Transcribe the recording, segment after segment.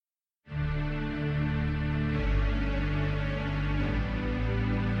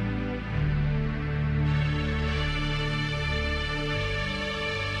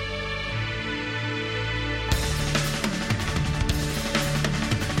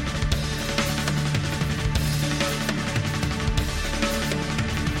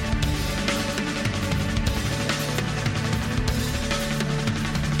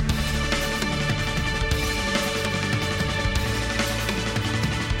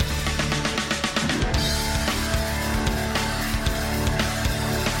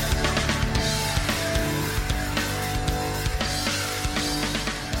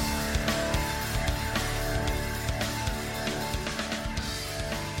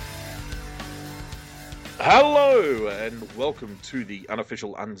Hello and welcome to the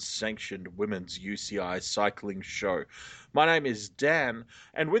unofficial unsanctioned women's UCI cycling show. My name is Dan,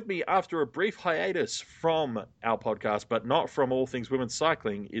 and with me after a brief hiatus from our podcast, but not from all things women's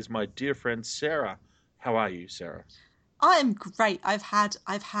cycling, is my dear friend Sarah. How are you, Sarah? I'm great. I've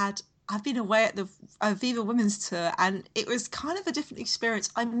been away at the Viva Women's Tour, and it was kind of a different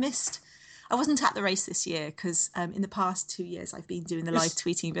experience. I wasn't at the race this year because in the past 2 years I've been doing the live This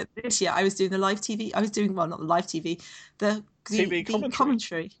tweeting, but this year I was doing the live TV. I was doing, well, not the live TV, TV the commentary.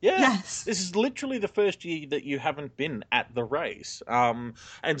 commentary. Yeah, Yes. this is literally the first year that you haven't been at the race. And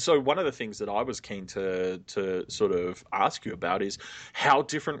so one of the things that I was keen to sort of ask you about is how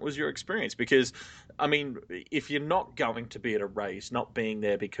different was your experience? Because, I mean, if you're not going to be at a race, not being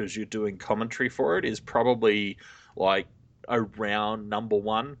there because you're doing commentary for it is probably like around number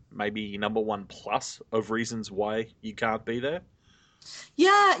one, maybe number one plus of reasons why you can't be there.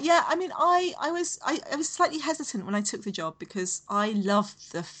 Yeah. I mean, I was slightly hesitant when I took the job because I love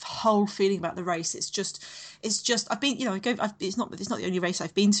the whole feeling about the race. It's just I've been, it's not the only race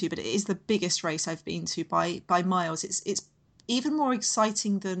I've been to, but it is the biggest race I've been to by miles. It's even more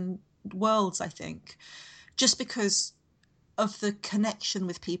exciting than Worlds, I think, just because of the connection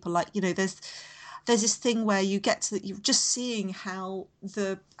with people. Like, there's this thing where you're just seeing how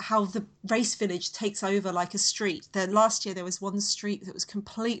the race village takes over like a street. Last year there was one street that was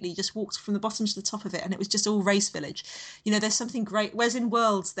completely just walked from the bottom to the top of it, and it was just all race village. There's something great. Whereas in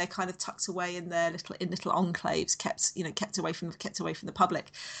Worlds they're kind of tucked away in their little enclaves, kept away from the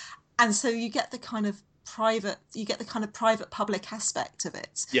public, and so you get the kind of private public aspect of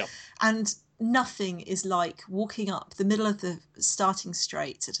it. Yeah. And nothing is like walking up the middle of the starting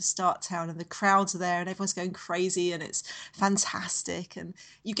straight at a start town, and the crowds are there and everyone's going crazy and it's fantastic, and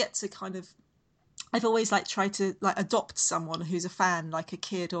you get to kind of, I've always like tried to like adopt someone who's a fan, like a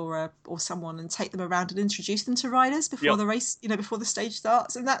kid or someone, and take them around and introduce them to riders before Yep. the race, before the stage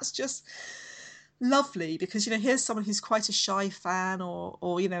starts. And that's just lovely because here's someone who's quite a shy fan, or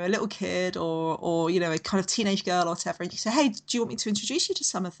a little kid, or a kind of teenage girl or whatever, and you say, hey, do you want me to introduce you to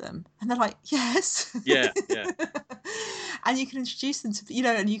some of them? And they're like, yes. Yeah. Yeah. And you can introduce them to,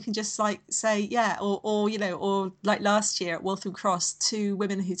 and you can just like say, yeah, or like last year at Waltham Cross, two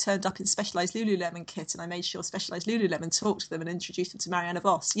women who turned up in Specialized Lululemon kit, and I made sure Specialized Lululemon talked to them and introduced them to Marianne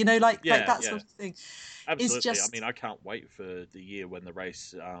Vos, like Yeah. that Yeah. sort of thing is Absolutely. I just. mean, I can't wait for the year when the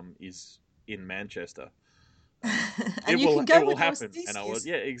race is in Manchester. Um, And it you will can it go will with your happen, and I will. Stacey's.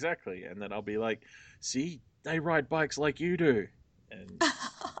 Yeah, exactly. And then I'll be like, "See, they ride bikes like you do," and that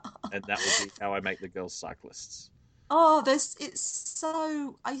will be how I make the girls cyclists. Oh, it's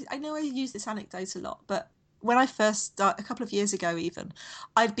so, I know I use this anecdote a lot, but when I first a couple of years ago even,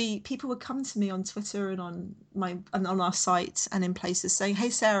 people would come to me on Twitter and on our site and in places saying,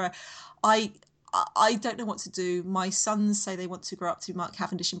 hey Sarah, I I don't know what to do. My sons say they want to grow up to be Mark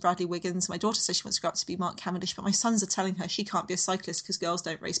Cavendish and Bradley Wiggins. My daughter says she wants to grow up to be Mark Cavendish, but my sons are telling her she can't be a cyclist because girls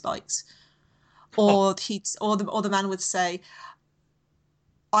don't race bikes. Or the man would say,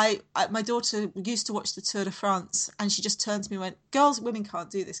 my daughter used to watch the Tour de France, and she just turned to me and went, women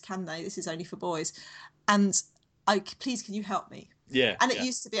can't do this, can they? This is only for boys. And please, can you help me? Yeah, And it yeah,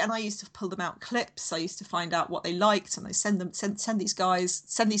 used to be, and I used to pull them out clips. I used to find out what they liked, and I send these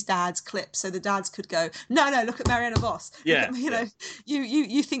dads clips, so the dads could go, no, look at Marianne Vos. Look yeah, at, yeah.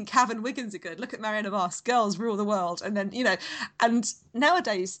 you think Cav and Wiggins are good. Look at Marianne Vos. Girls rule the world. And then, and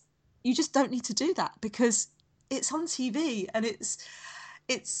nowadays you just don't need to do that because it's on TV, and it's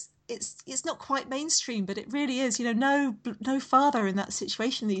not quite mainstream, but it really is. No father in that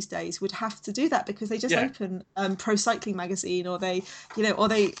situation these days would have to do that because they just Yeah. open Pro Cycling magazine, or they, they kind of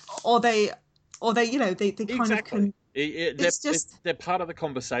Exactly. can. It's just. They're part of the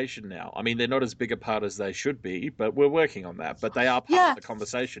conversation now. I mean, they're not as big a part as they should be, but we're working on that. But they are part of Yeah, the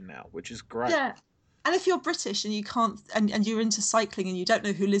conversation now, which is great. yeah. And if you're British and you can't, and you're into cycling and you don't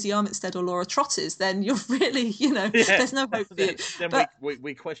know who Lizzie Armitstead or Laura Trott is, then you're really, Yeah. there's no hope for you. Then But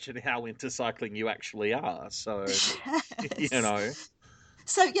we question how into cycling you actually are. So, you yes. know,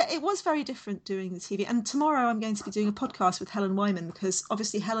 So yeah, it was very different doing the TV. And tomorrow I'm going to be doing a podcast with Helen Wyman, because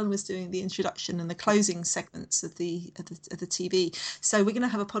obviously Helen was doing the introduction and the closing segments of the TV. So we're going to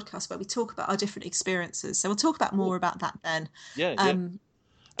have a podcast where we talk about our different experiences. So we'll talk about more cool. about that then. Yeah, yeah, Um,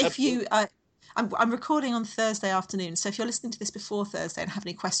 if absolutely. you, I'm recording on Thursday afternoon, so if you're listening to this before Thursday and have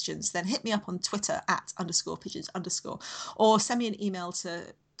any questions, then hit me up on Twitter at _pigeons_, or send me an email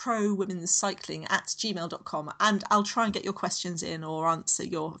to prowomenscycling@gmail.com, and I'll try and get your questions in or answer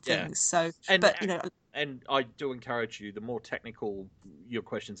your Yeah. things. So, And but And I do encourage you. The more technical your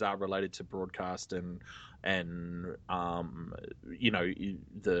questions are related to broadcast and the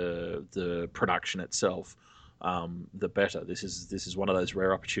production itself, the better. This is one of those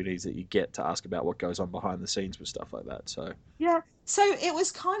rare opportunities that you get to ask about what goes on behind the scenes with stuff like that. So Yeah. So it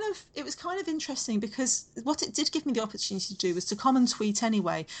was kind of interesting because what it did give me the opportunity to do was to comment tweet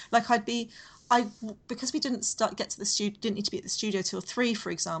anyway. Like I because we get to the studio, didn't need to be at the studio till 3,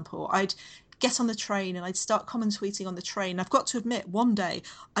 for example. I'd get on the train and I'd start comment tweeting on the train. I've got to admit, one day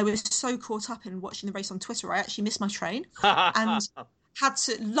I was so caught up in watching the race on Twitter, I actually missed my train, and had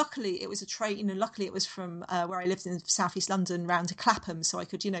to. Luckily, it was a train. Luckily it was from where I lived in southeast London round to Clapham, so I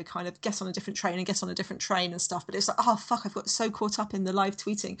could, kind of get on a different train and get on a different train and stuff. But it's like, oh fuck, I've got so caught up in the live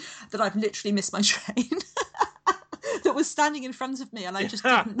tweeting that I've literally missed my train that was standing in front of me, and I just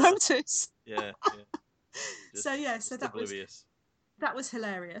didn't notice. Yeah. So that oblivious. was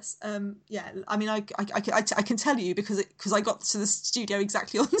hilarious. Yeah, I mean, I can tell you because I got to the studio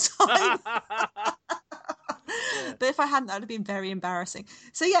exactly on time. Yeah. But if I hadn't, that would have been very embarrassing.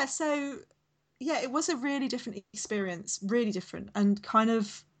 So it was a really different experience, really different, and kind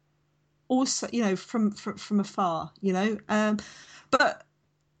of also, from afar, but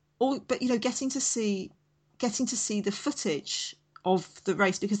getting to see the footage of the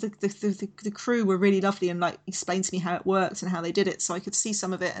race, because the crew were really lovely and like explained to me how it worked and how they did it, so I could see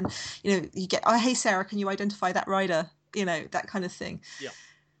some of it. And you get, oh hey Sarah, can you identify that rider, that kind of thing. Yeah.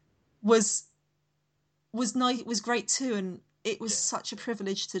 Was nice, was great too. And it was such a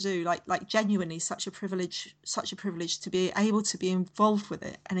privilege to do, like genuinely such a privilege to be able to be involved with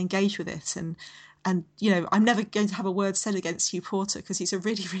it and engage with it. And I'm never going to have a word said against Hugh Porter, because he's a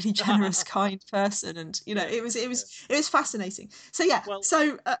really, really generous, kind person. And it was fascinating. So yeah. Well,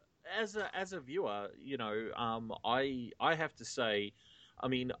 so as a viewer, I have to say, I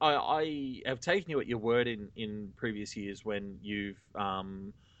mean, I have taken you at your word in previous years when you've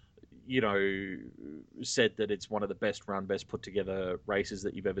said that it's one of the best run, best put together races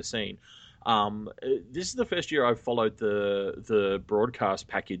that you've ever seen. This is the first year I've followed the broadcast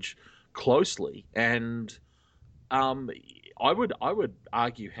package closely, and I would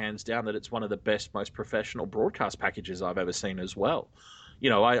argue hands down that it's one of the best, most professional broadcast packages I've ever seen as well.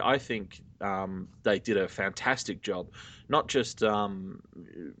 I think they did a fantastic job, not just with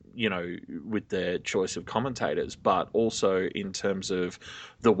their choice of commentators, but also in terms of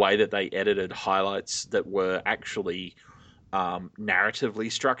the way that they edited highlights that were actually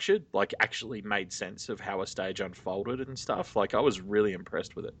narratively structured, like actually made sense of how a stage unfolded and stuff. Like, I was really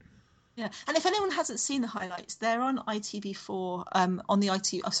impressed with it. Yeah, and if anyone hasn't seen the highlights, they're on ITV4, on the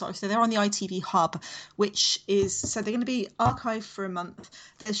so they're on the ITV Hub, which is, so they're going to be archived for a month.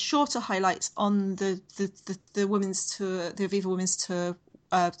 There's shorter highlights on the women's tour, the Aviva Women's Tour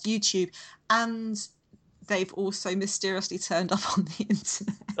YouTube, and they've also mysteriously turned up on the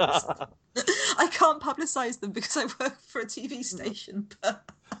internet. I can't publicise them because I work for a TV station, but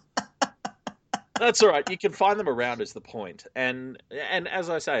That's all right. You can find them around is the point. And as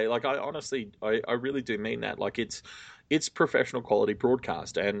I say, like, I honestly, I really do mean that. Like, it's professional quality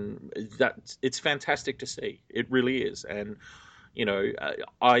broadcast, and that it's fantastic to see. It really is. And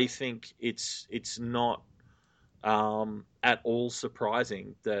I think it's not at all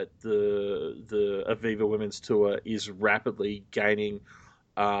surprising that the Aviva Women's Tour is rapidly gaining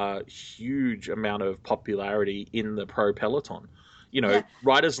a huge amount of popularity in the pro peloton.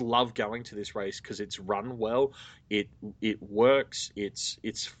 Riders love going to this race because it's run well, it works,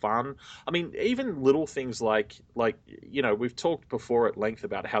 it's fun. I mean, even little things like we've talked before at length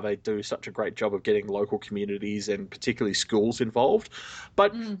about how they do such a great job of getting local communities and particularly schools involved.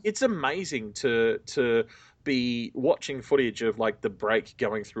 But it's amazing to be watching footage of like the break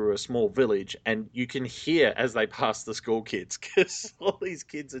going through a small village, and you can hear as they pass the school kids, because all these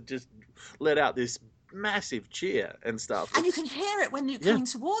kids are just let out this massive cheer and stuff. And you can hear it when you're coming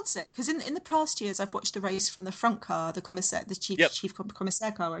towards it, because in the past years I've watched the race from the front car, the chief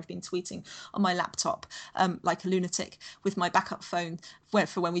commissaire car, where I've been tweeting on my laptop like a lunatic with my backup phone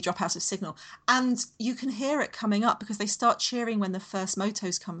for when we drop out of signal, and you can hear it coming up because they start cheering when the first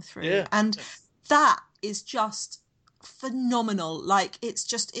motos come through, and that is just phenomenal. Like,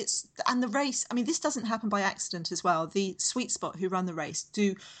 and the race, I mean, this doesn't happen by accident as well. The Sweet Spot, who run the race,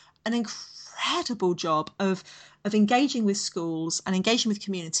 do an incredible job of engaging with schools and engaging with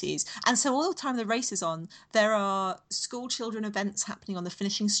communities. And so all the time the race is on, there are school children events happening on the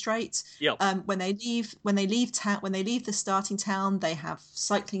finishing straight. When they leave the starting town, they have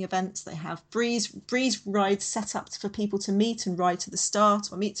cycling events, they have breeze rides set up for people to meet and ride to the start,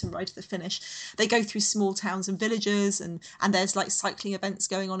 or meet and ride to the finish. They go through small towns and villages, and there's like cycling events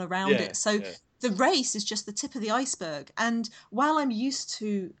going on around it. So the race is just the tip of the iceberg. And while I'm used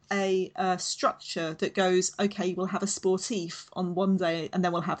to a structure that goes, okay, we'll have a sportif on one day and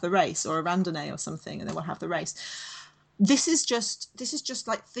then we'll have the race, or a randonnée or something, and then we'll have the race. This is just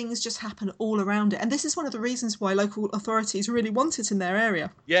like things just happen all around it. And this is one of the reasons why local authorities really want it in their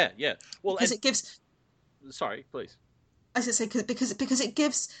area. Yeah, yeah. Well, Because it gives, sorry, please. as I say, because it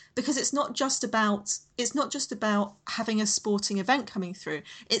gives, because it's not just about having a sporting event coming through.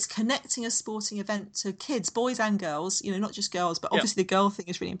 It's connecting a sporting event to kids, boys and girls. Not just girls, but obviously the girl thing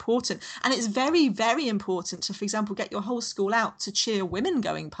is really important. And it's very, very important to, for example, get your whole school out to cheer women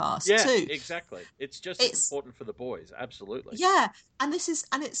going past too. Yeah, exactly. It's just as important for the boys. Absolutely. Yeah, and it's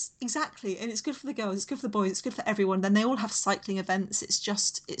exactly, and it's good for the girls, it's good for the boys, it's good for everyone. Then they all have cycling events. It's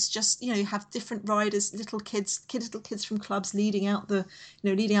just you have different riders, little kids from clubs leading out the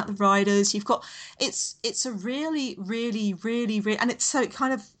riders. You've got it's a really, really, really, really, and it's so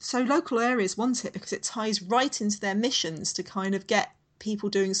local areas want it because it ties right into their missions to kind of get people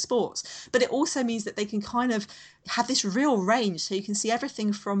doing sports. But it also means that they can kind of have this real range, so you can see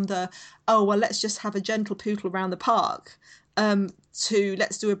everything from let's just have a gentle poodle around the park, to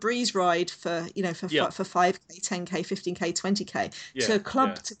let's do a breeze ride for 5k, 10k, 15k, 20k, to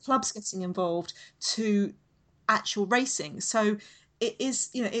clubs getting involved, to actual racing. So it is,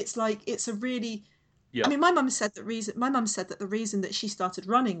 it's a really, I mean, my mum said that the reason that she started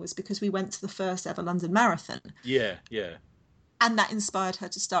running was because we went to the first ever London Marathon. Yeah, yeah. And that inspired her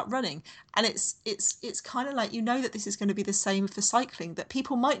to start running. And it's kind of like, that this is going to be the same for cycling, that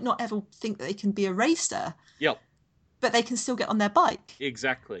people might not ever think that they can be a racer. Yep. But they can still get on their bike.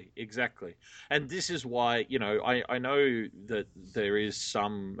 Exactly. And this is why, I know that there is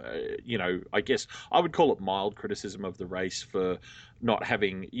some, I guess I would call it mild criticism of the race for not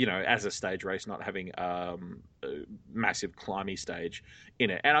having, as a stage race, not having a massive climbing stage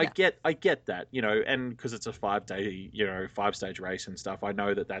in it. And I get that, and because it's a 5-day, 5-stage race and stuff, I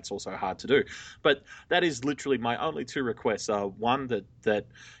know that that's also hard to do. But that is literally my only two requests are, one, that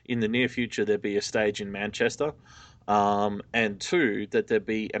in the near future there be a stage in Manchester, and two, that there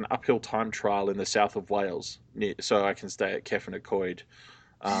be an uphill time trial in the south of Wales, so I can stay at Cefn y Coed,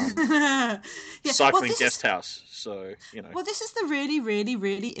 cycling guest house. So Well, this is the really, really,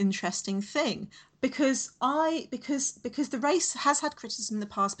 really interesting thing, because the race has had criticism in the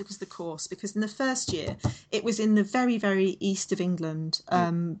past because the course, because in the first year it was in the very, very east of England,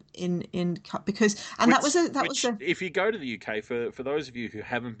 if you go to the UK, for those of you who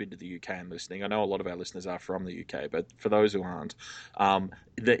haven't been to the UK and listening, I know a lot of our listeners are from the UK, but for those who aren't,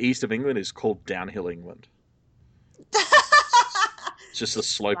 the east of England is called Downhill England. It's just a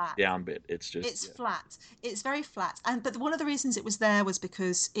slope down bit. It's flat. It's very flat. But one of the reasons it was there was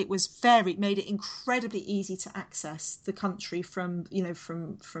because it made it incredibly easy to access the country from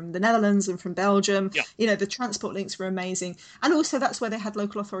the Netherlands and from Belgium. Yeah. The transport links were amazing. And also that's where they had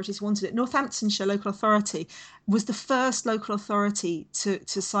local authorities who wanted it. Northamptonshire local authority was the first local authority to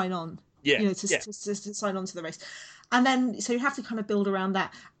sign on. To sign on to the race. And then, so you have to kind of build around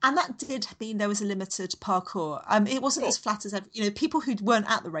that. And that did mean there was a limited parkour. It wasn't as flat as, people who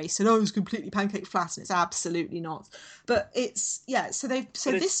weren't at the race said, it was completely pancake flat, and it's absolutely not. But it's,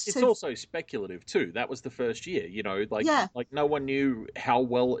 it's also speculative too. That was the first year, like no one knew how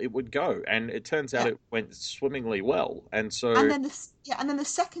well it would go. And it turns out it went swimmingly well. And so... And then the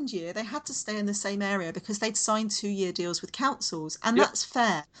second year, they had to stay in the same area because they'd signed 2-year deals with councils. And that's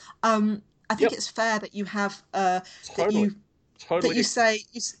fair. I think it's fair that you have totally. That you say,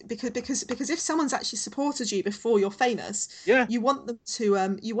 because if someone's actually supported you before you're famous, you want them to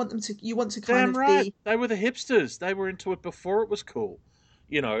kind of be. They were the hipsters. They were into it before it was cool.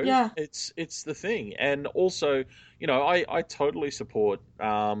 It's the thing. And also, I totally support.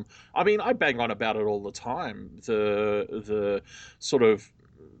 I bang on about it all the time. The sort of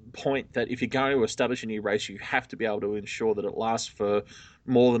point that if you're going to establish a new race, you have to be able to ensure that it lasts for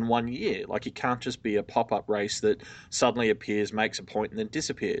more than 1 year. Like, it can't just be a pop-up race that suddenly appears, makes a point, and then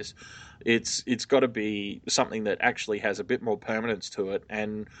disappears. It's got to be something that actually has a bit more permanence to it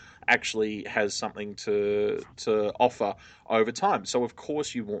and actually has something to offer over time. So of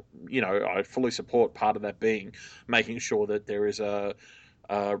course I fully support part of that being making sure that there is a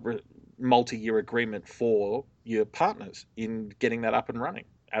multi-year agreement for your partners in getting that up and running.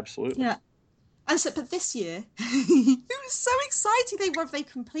 Absolutely. Yeah. And so, but this year, it was so exciting. They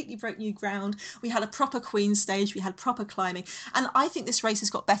completely broke new ground. We had a proper Queen stage. We had proper climbing. And I think this race has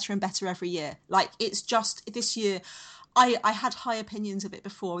got better and better every year. Like, it's just this year, I had high opinions of it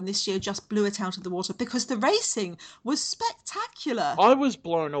before, and this year just blew it out of the water because the racing was spectacular. I was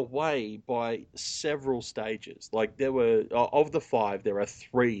blown away by several stages. Like there were of the five, there are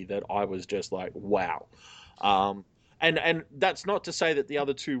three that I was just like, wow. Um, and that's not to say that the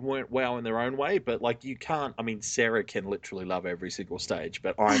other two weren't wow in their own way, but like you can't. I mean, Sarah can literally love every single stage,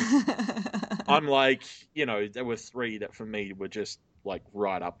 but I'm like, there were three that for me were just like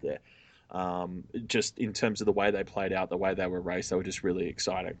right up there. Just in terms of the way they played out, the way they were raced, they were just really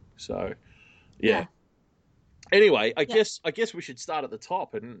exciting. So yeah. Yeah, Anyway, I yeah. guess we should start at the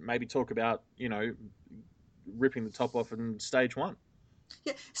top and maybe talk about ripping the top off in stage one.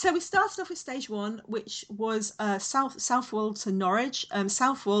 Yeah, so we started off with stage one, which was Southwold to Norwich.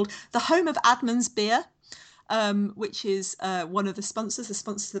 Southwold, the home of Adman's Beer, which is one of the sponsors of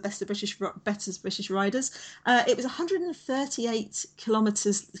the best British riders. It was 138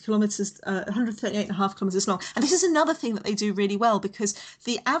 kilometers, 138 and a half kilometers long. And this is another thing that they do really well because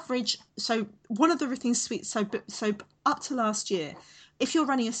the average. So one of the things sweet. So up to last year, if you're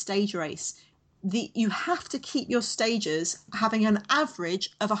running a stage race, you have to keep your stages having an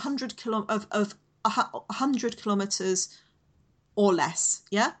average of 100 kilometers or less.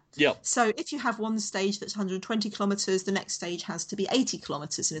 Yeah. Yep. So if you have one stage that's 120 kilometers, the next stage has to be 80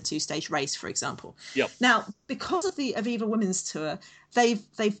 kilometers in a two-stage race, for example. Yep. Now, because of the Aviva Women's Tour, they've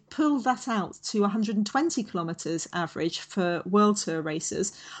pulled that out to 120 kilometers average for World Tour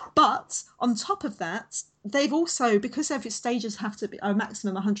races. But on top of that, they've also, because every stages have to be a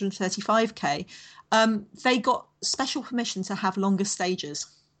maximum 135k, they got special permission to have longer stages.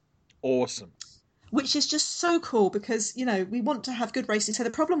 Awesome. Which is just so cool because we want to have good racing. So the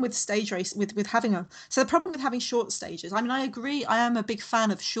problem with stage race the problem with having short stages. I mean, I agree. I am a big fan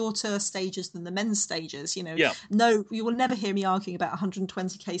of shorter stages than the men's stages. Yeah. No, you will never hear me arguing about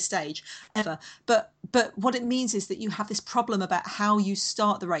 120k stage ever. But what it means is that you have this problem about how you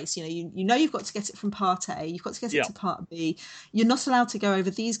start the race. You've got to get it from part A. You've got to get it to part B. You're not allowed to go over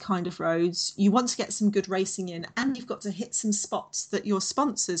these kind of roads. You want to get some good racing in, and you've got to hit some spots that your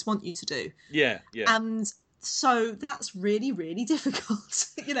sponsors want you to do. Yeah. And so that's really, really difficult.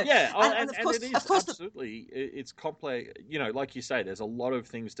 Yeah, and of course, it is absolutely it's complex. Like you say, there's a lot of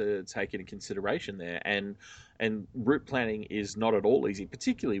things to take into consideration there, and route planning is not at all easy,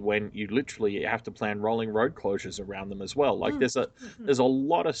 particularly when you literally have to plan rolling road closures around them as well. Like there's a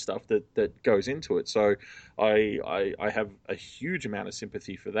lot of stuff that goes into it. So I have a huge amount of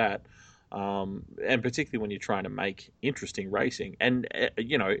sympathy for that. And particularly when you're trying to make interesting racing, and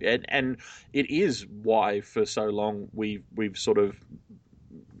and it is why for so long we've sort of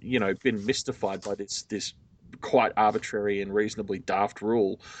been mystified by this quite arbitrary and reasonably daft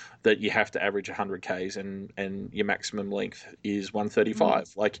rule that you have to average 100 k's and your maximum length is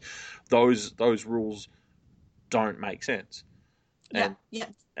 135. Like those rules don't make sense. And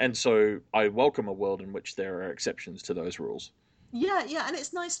so I welcome a world in which there are exceptions to those rules. Yeah, and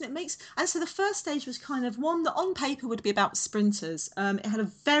it's nice, and and so the first stage was kind of one that on paper would be about sprinters. It had a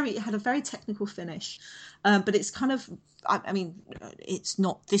very technical finish, but it's kind of, I mean, it's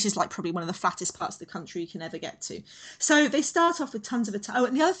not. This is like probably one of the flattest parts of the country you can ever get to. So they start off with tons of attack. Oh,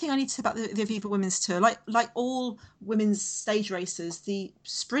 and the other thing I need to say about the Aviva Women's Tour, like all women's stage races, the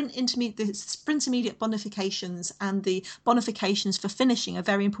sprint intermediate bonifications and the bonifications for finishing are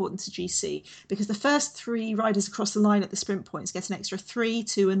very important to GC because the first three riders across the line at the sprint points get an extra 3,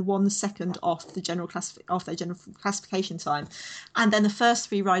 2, and 1 second off their general classification time, and then the first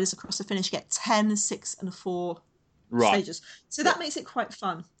three riders across the finish get 10, 6, and 4 stages. So that makes it quite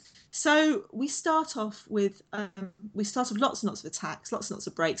fun. So we start off with lots and lots of attacks, lots and lots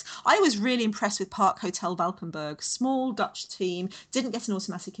of breaks. I was really impressed with Park Hotel Valkenburg, small Dutch team, didn't get an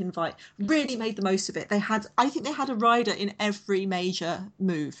automatic invite, really made the most of it. I think they had a rider in every major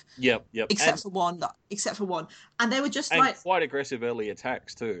move. Yep. Except for one, and they were just quite aggressive early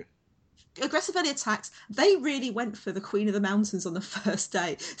attacks too. Aggressive early attacks. They really went for the Queen of the Mountains on the first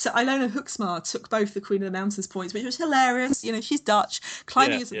day. So Ilona Hoeksma took both the Queen of the Mountains points, which was hilarious. She's Dutch.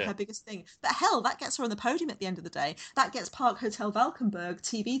 Climbing isn't her biggest thing. But hell, that gets her on the podium at the end of the day. That gets Park Hotel Valkenburg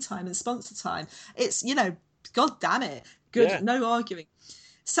TV time and sponsor time. It's, God damn it. Good. Yeah. No arguing.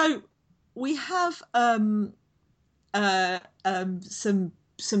 So we have some lots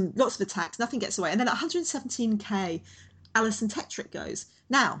of attacks. Nothing gets away. And then at 117k, Alison Tetrick goes.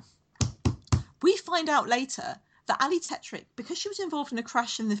 Now, we find out later that Ali Tetrick, because she was involved in a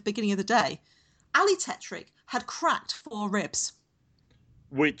crash in the beginning of the day, Ali Tetrick had cracked 4 ribs.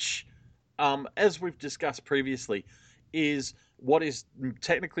 Which, as we've discussed previously, is what is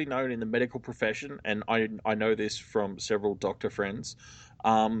technically known in the medical profession, and I know this from several doctor friends,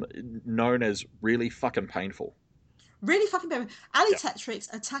 known as really fucking painful. Really fucking brave. Ali Yep. Tetrick's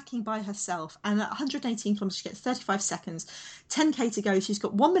attacking by herself, and at 118 kilometers, she gets 35 seconds. 10k to go. She's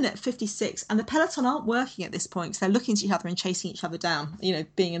got 1 minute 56, and the peloton aren't working at this point because they're looking at each other and chasing each other down.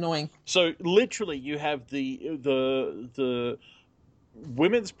 Being annoying. So literally, you have the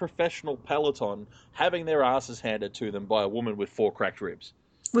women's professional peloton having their asses handed to them by a woman with 4 cracked ribs.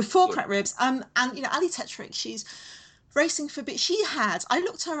 With 4 cracked ribs. And Ali Tetrick, she's racing for bit. I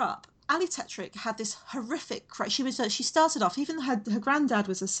looked her up. Ali Tetrick had this horrific crash. She started off, even her granddad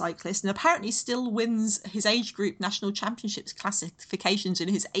was a cyclist, and apparently still wins his age group national championships classifications in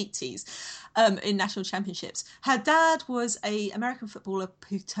his 80s, in national championships. Her dad was a American footballer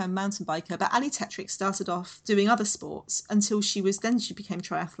who turned mountain biker, but Ali Tetrick started off doing other sports until she became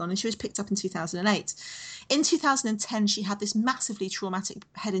triathlon, and she was picked up in 2008. In 2010, she had this massively traumatic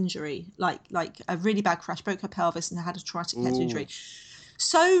head injury, like a really bad crash, broke her pelvis and had a traumatic head injury.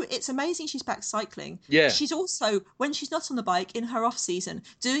 So it's amazing she's back cycling. Yeah. She's also, when she's not on the bike, in her off season,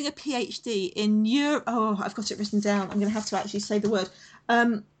 doing a PhD in I've got it written down. I'm going to have to actually say the word.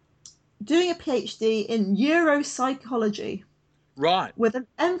 Doing a PhD in neuropsychology. Right. With an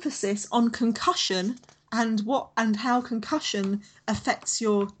emphasis on concussion and how concussion affects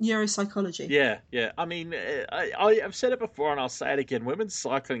your neuropsychology. Yeah. I mean, I've said it before and I'll say it again. Women's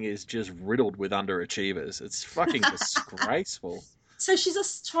cycling is just riddled with underachievers. It's fucking disgraceful. So she's a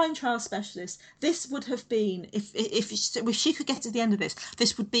time trial specialist. This would have been, if she could get to the end of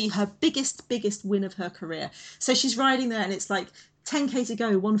this would be her biggest win of her career. So she's riding there and it's like 10k to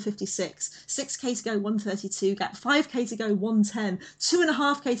go, 156, 6k to go, 132, 5k to go, 110,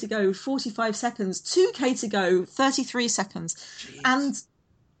 2.5k to go, 45 seconds, 2k to go, 33 seconds. Jeez.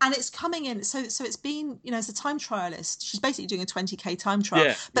 And it's coming in, so it's been, as a time trialist, she's basically doing a 20k time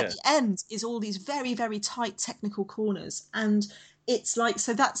trial. But the end is all these very, very tight technical corners. And it's like,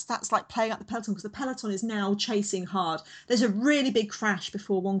 so that's like playing up the peloton, because the peloton is now chasing hard. There's a really big crash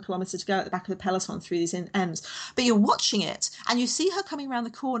before 1 kilometre to go at the back of the peloton through these ends. But you're watching it and you see her coming around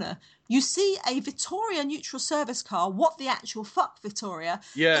the corner. You see a Vittoria neutral service car, what the actual fuck, Vittoria,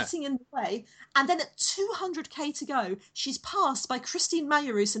 getting in the way. And then at 200k to go, she's passed by Christine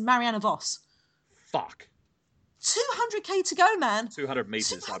Majerus and Marianne Vos. Fuck. 200k to go, man. 200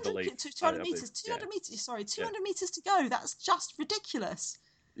 meters, I believe. 200 meters. 200 meters. Sorry, 200 meters to go. That's just ridiculous.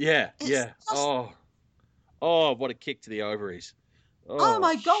 Yeah. Oh, what a kick to the ovaries. Oh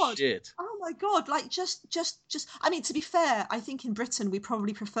my god. Shit. Oh my god. Like just. I mean, to be fair, I think in Britain we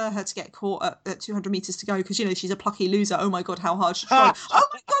probably prefer her to get caught at 200 meters to go because she's a plucky loser. Oh my god, how hard she tried. Oh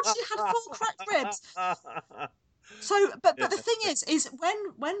my god, she had 4 cracked ribs. So, but the thing is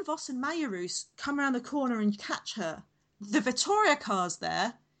when Vos and Majerus come around the corner and catch her, the Vittoria car's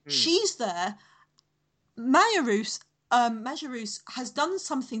there, she's there. Majerus has done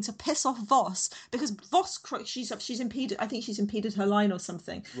something to piss off Vos because Vos she's impeded. I think she's impeded her line or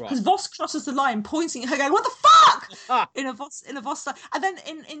something. Because Vos crosses the line, pointing at her, going, "What the fuck?" in a Vos line. And then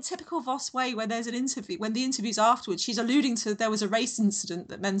in typical Vos way, when there's an interview, when the interview's afterwards, she's alluding to there was a race incident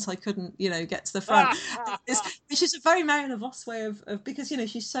that meant I couldn't, get to the front. Which is a very Marianne Vos way of because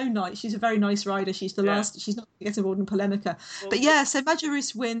she's so nice. She's a very nice rider. She's the last. She's not going to get involved in polemica. Well, but so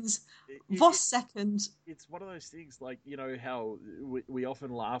Majerus wins. Vos second. It's one of those things like, how we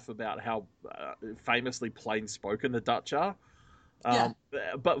often laugh about how famously plain-spoken the Dutch are.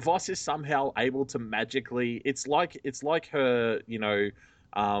 But Vos is somehow able to magically... It's like her,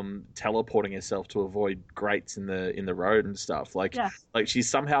 teleporting herself to avoid grates in the road and stuff. Like she's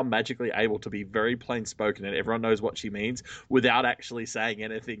somehow magically able to be very plain-spoken and everyone knows what she means without actually saying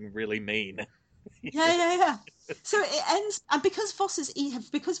anything really mean. Yeah. So it ends, and because Vos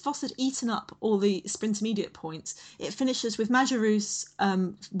had eaten up all the sprint immediate points, it finishes with Majerus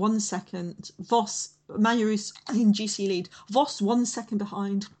 1 second, Majerus in GC lead, Vos 1 second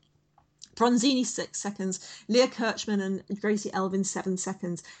behind, Bronzini 6 seconds, Leah Kirchmann and Gracie Elvin 7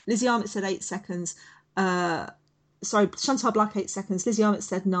 seconds, Lizzie Armitstead 8 seconds, Chantal Black 8 seconds, Lizzie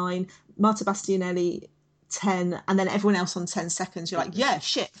Armitstead 9, Marta Bastianelli 10, and then everyone else on 10 seconds. You're like, yeah,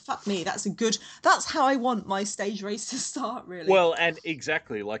 shit, fuck me. That's how I want my stage race to start, really. Well, and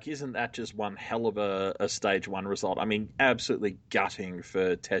exactly, like, isn't that just one hell of a stage one result? I mean, absolutely gutting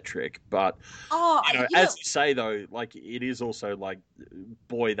for Tetrick, but as you say though, like, it is also like,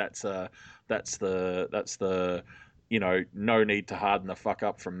 boy, that's the no need to harden the fuck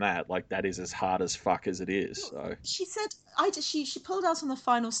up from that. Like, that is as hard as fuck as it is. So she said, she pulled out on the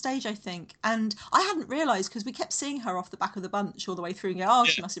final stage, I think, and I hadn't realised because we kept seeing her off the back of the bunch all the way through and go,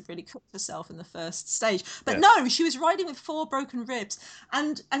 she must have really cooked herself in the first stage. But no, she was riding with 4 broken ribs,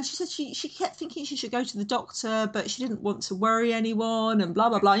 and she said she kept thinking she should go to the doctor, but she didn't want to worry anyone, and blah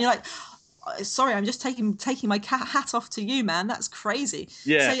blah blah. And you're like, sorry, I'm just taking my hat off to you, man. That's crazy.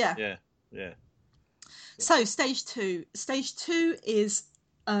 So Yeah, yeah. yeah, yeah. So stage two. Stage two is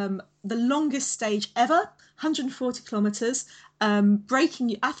the longest stage ever, 140 kilometres,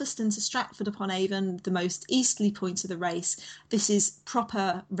 breaking Atherstone to Stratford upon Avon, the most easterly point of the race. This is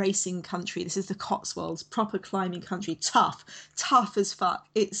proper racing country. This is the Cotswolds, proper climbing country. Tough as fuck.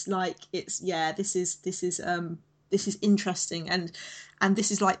 It's like This is interesting, and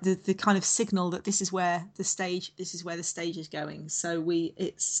this is like the kind of signal that this is where the stage is going. So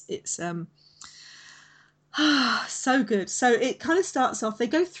it's so good. So it kind of starts off, they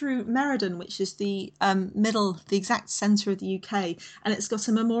go through Meriden, which is the the exact centre of the UK, and it's got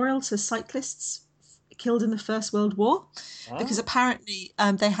a memorial to cyclists killed in the First World War, because Oh, apparently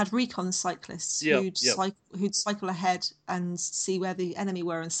they had recon cyclists yep, yep. who'd cycle ahead and see where the enemy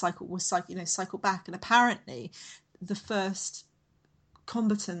were and cycle back. And apparently the first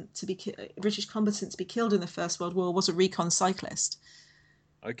British combatant to be killed in the First World War was a recon cyclist.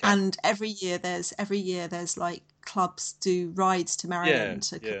 Okay. And every year there's like clubs do rides to Yeah, Meriden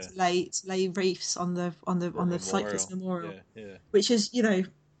to yeah. lay wreaths on For a the cyclist memorial. memorial, Yeah, yeah. which is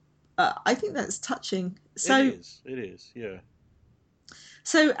I think that's touching. It So is. It is. Yeah.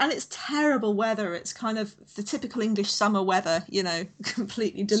 and it's terrible weather. It's kind of the typical English summer weather,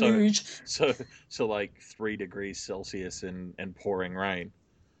 completely So, deluge. so like 3 degrees Celsius and pouring rain.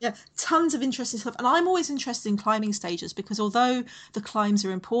 Yeah, tons of interesting stuff. And I'm always interested in climbing stages because although the climbs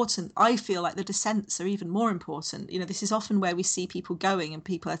are important, I feel like the descents are even more important. This is often where we see people going and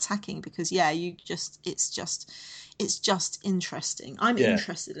people attacking because, it's just interesting. I'm Yeah.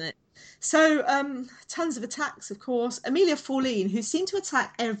 interested in it. So, tons of attacks, of course. Amelia Fauline, who seemed to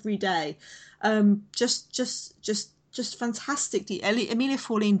attack every day, just fantastic. Amelia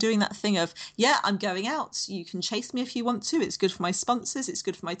Fauline doing that thing of, yeah, I'm going out. You can chase me if you want to. It's good for my sponsors. It's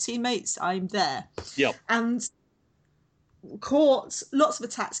good for my teammates. I'm there. Yep. And caught lots of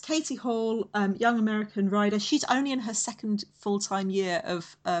attacks. Katie Hall, young American rider. She's only in her second full-time year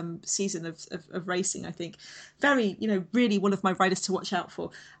of season of racing, I think. Very, really one of my riders to watch out for.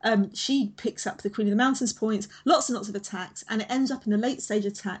 She picks up the Queen of the Mountains points, lots and lots of attacks, and it ends up in a late stage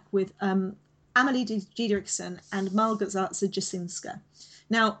attack with Amalie Diederiksen and Malgorzata Jasinska.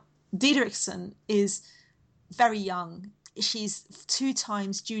 Now, Diederiksen is very young. She's 2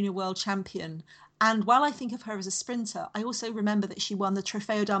 times junior world champion. And while I think of her as a sprinter, I also remember that she won the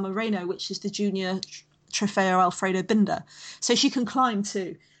Trofeo del Moreno, which is the junior Trofeo Alfredo Binder. So she can climb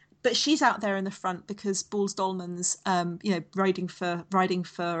too. But she's out there in the front because Bulls Dolman's, riding for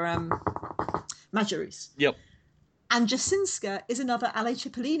Majerus. Yep. And Jasinska is another Ale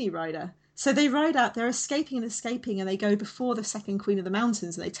Cipollini rider. So they ride out, they're escaping, and they go before the second Queen of the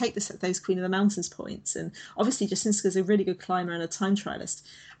Mountains, and they take those Queen of the Mountains points. And obviously Jasinska's a really good climber and a time trialist.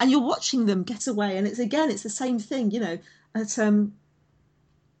 And you're watching them get away, and it's the same thing, at 7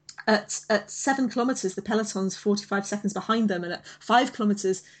 kilometres, the peloton's 45 seconds behind them, and at 5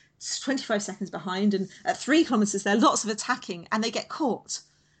 kilometres, 25 seconds behind, and at 3 kilometres, there are lots of attacking, and they get caught.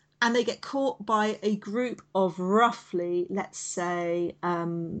 And they get caught by a group of roughly, let's say,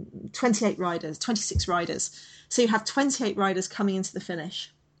 28 riders, 26 riders. So you have 28 riders coming into the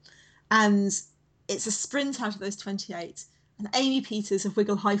finish. And it's a sprint out of those 28. And Amy Peters of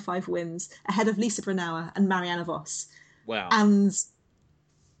Wiggle High Five wins ahead of Lisa Brunauer and Marianne Vos. Wow. And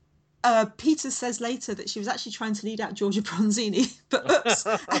Peters says later that she was actually trying to lead out Giorgia Bronzini, but oops.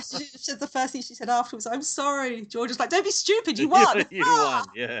 She said the first thing she said afterwards, I'm sorry. Georgia's like, don't be stupid, you won. You won.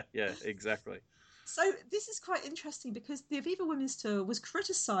 Yeah, exactly. So this is quite interesting because the Aviva Women's Tour was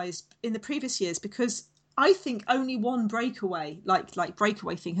criticised in the previous years because I think only one breakaway, like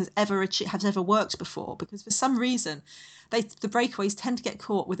breakaway thing, has ever worked before. Because for some reason, the breakaways tend to get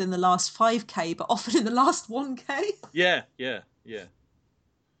caught within the last 5K, but often in the last 1K. Yeah.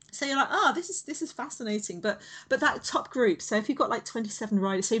 So you're like, this is fascinating, but that top group. So if you've got like 27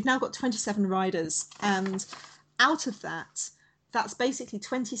 riders, so you've now got 27 riders, and out of that's basically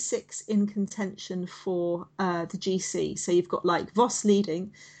 26 in contention for the GC. So you've got like Vos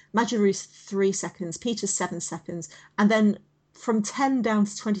leading, Majerus 3 seconds, Peters 7 seconds, and then from 10 down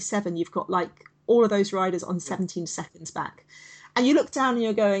to 27, you've got like all of those riders on 17 seconds back, and you look down and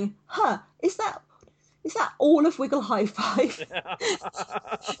you're going, is that all of Wiggle High Five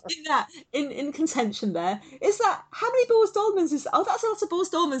in contention there? Is that how many Bulls Dolmans is? Oh, that's a lot of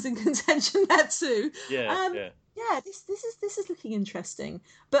Bulls Dolmans in contention there too. Yeah. This is looking interesting,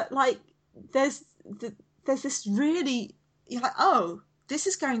 but like there's this really, you're like, oh, this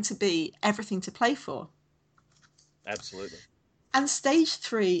is going to be everything to play for. Absolutely. And stage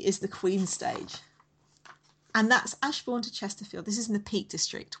 3 is the Queen stage, and that's Ashbourne to Chesterfield. This is in the Peak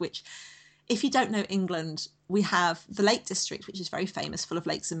District, which if you don't know England, we have the Lake District, which is very famous, full of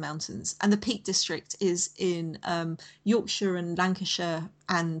lakes and mountains, and the Peak District is in Yorkshire and Lancashire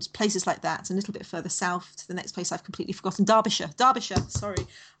and places like that, and a little bit further south to the next place I've completely forgotten, Derbyshire, sorry,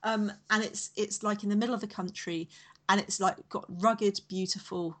 and it's like in the middle of the country, and it's like got rugged,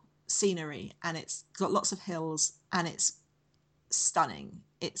 beautiful scenery, and it's got lots of hills, and it's stunning.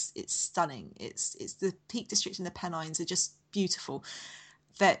 It's stunning. It's the Peak District and the Pennines are just beautiful.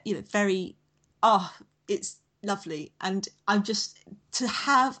 They're, you know, very, it's lovely. And I'm just, to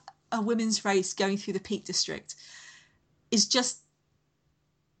have a women's race going through the Peak District is just,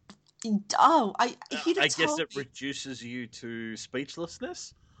 if you'd have I guess it me, reduces you to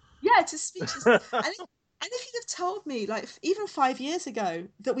speechlessness. yeah, to speechless. And if you'd have told me, like, even 5 years ago,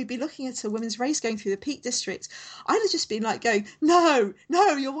 that we'd be looking at a women's race going through the Peak District, I'd have just been like going, no,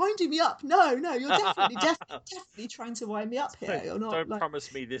 you're winding me up. No, you're definitely trying to wind me up here. You're not. Don't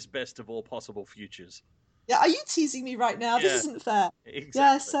promise me this best of all possible futures. Yeah, are you teasing me right now? Yeah, this isn't fair. Exactly.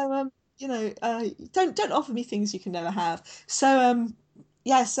 Yeah, so don't offer me things you can never have. So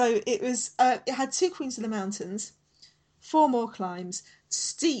so it was. It had 2 Queens of the Mountains, 4 more climbs,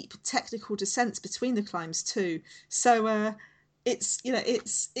 steep technical descents between the climbs too. So it's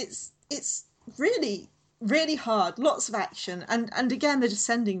really, really hard. Lots of action, and again the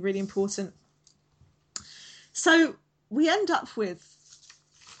descending really important. So we end up with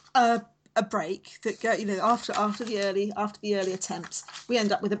a break that go, after the early attempts, we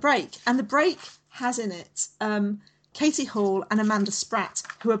end up with a break, and the break has in it Katie Hall and Amanda Spratt,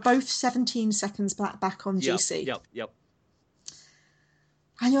 who are both 17 seconds back on GC. Yep.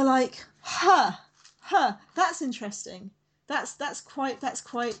 And you're like, that's interesting. That's quite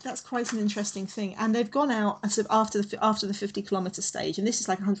an interesting thing. And they've gone out after the 50-kilometer stage, and this is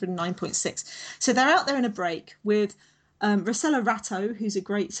like 109.6. So they're out there in a break with Rossella Ratto, who's a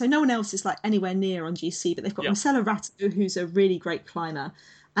great. So no one else is like anywhere near on GC, but they've got Rossella Ratto, who's a really great climber,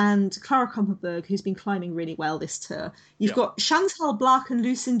 and Clara Komperberg, who's been climbing really well this tour. You've got Chantal Blaak and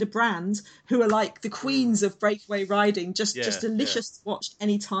Lucinda Brand, who are like the queens of breakaway riding, just delicious to watch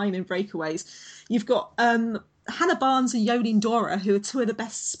any time in breakaways. You've got Hannah Barnes and Jolien Dora, who are 2 of the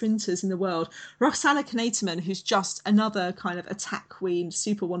best sprinters in the world. Roxana Knetemann, who's just another kind of attack queen,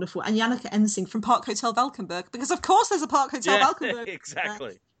 super wonderful. And Janneke Ensing from Park Hotel Valkenburg, because of course there's a Park Hotel Valkenburg.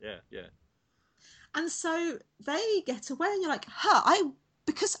 Exactly. Yeah. And so they get away, and you're like,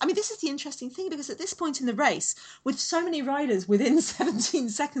 because, I mean, this is the interesting thing, because at this point in the race, with so many riders within 17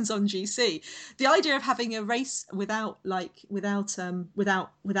 seconds on GC, the idea of having a race without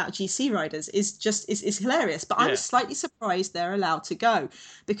GC riders is hilarious. But I'm slightly surprised they're allowed to go,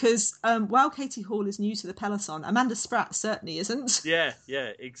 because while Katie Hall is new to the peloton, Amanda Spratt certainly isn't. Yeah,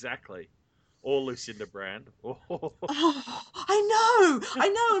 exactly. Or Lucinda Brand. I know,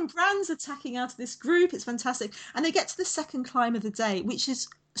 and Brand's attacking out of this group. It's fantastic. And they get to the second climb of the day, which is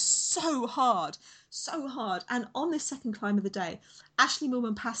so hard. And on this second climb of the day, Ashley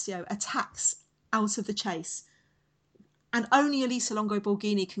Moolman-Pasio attacks out of the chase. And only Elisa Longo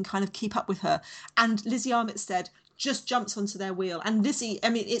Borghini can kind of keep up with her. And Lizzie Armitstead just jumps onto their wheel. And Lizzie, I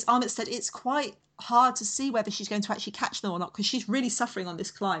mean, it's Armitstead, it's quite hard to see whether she's going to actually catch them or not, because she's really suffering on this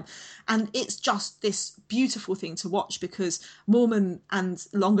climb, and it's just this beautiful thing to watch, because Moolman and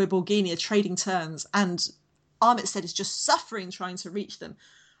Longo Borghini are trading turns, and Armitstead is just suffering trying to reach them.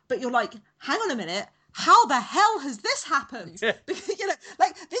 But you're like, hang on a minute, how the hell has this happened? Because,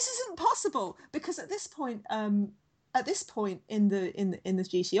 this isn't possible, because at this point in the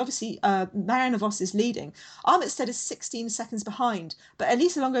GC, obviously Marianne Vos is leading. Armitstead is 16 seconds behind, but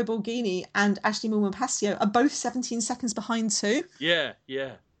Elisa Longo Borghini and Ashley Moolman-Pasio are both 17 seconds behind too. Yeah.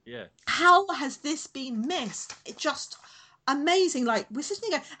 How has this been missed? It just amazing. Like, we're sitting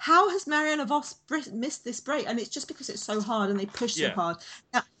there going, how has Marianne Vos missed this break? And it's just because it's so hard and they push so hard.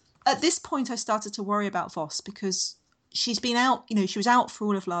 Now, at this point, I started to worry about Vos, because she's been out. She was out for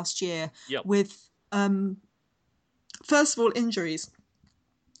all of last year with. First of all, injuries,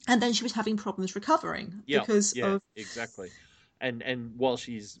 and then she was having problems recovering because of exactly. And while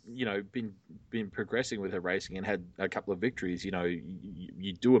she's been progressing with her racing and had a couple of victories, you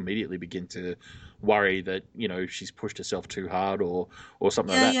do immediately begin to worry that she's pushed herself too hard or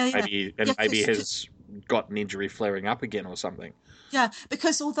something like that. Maybe has got an injury flaring up again or something. Yeah,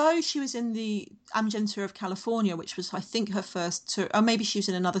 because although she was in the Amgen Tour of California, which was, I think, her first tour, or maybe she was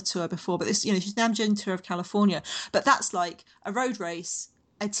in another tour before, but this, she's in Amgen Tour of California. But that's like a road race,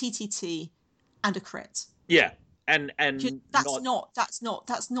 a TTT, and a crit. Yeah, and that's not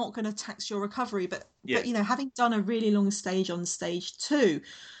going to tax your recovery. But having done a really long stage on stage 2,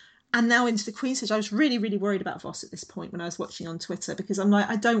 and now into the Queen stage. I was really, really worried about Voss at this point when I was watching on Twitter, because I'm like,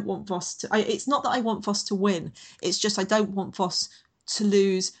 I don't want Voss to. It's not that I want Voss to win. It's just I don't want Voss to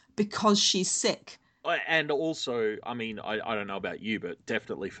lose because she's sick. And also, I mean, I don't know about you, but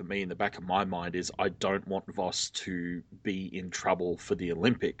definitely for me, in the back of my mind, is I don't want Voss to be in trouble for the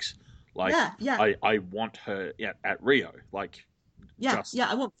Olympics. Like, I want her at Rio. Like,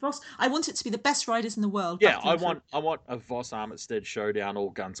 I want Voss. I want it to be the best riders in the world. Yeah, I want a Voss Armitstead showdown, all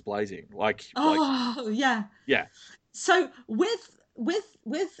guns blazing. Yeah. So with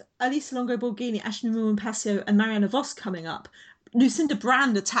Elisa Longo Borghini, Ashley Moolman Pasio, and Marianne Vos coming up, Lucinda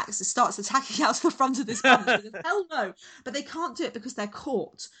Brand starts attacking out to the front of this bunch. Hell no, but they can't do it because they're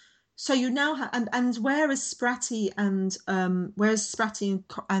caught. So you now have, and whereas Spratty and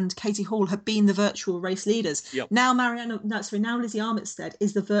Katie Hall have been the virtual race leaders, now Lizzie Armitstead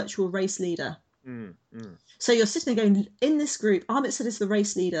is the virtual race leader. So you're sitting there going, in this group, Armitstead is the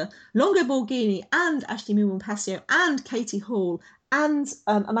race leader, Longo Borghini and Ashley Moolman Pasio and Katie Hall and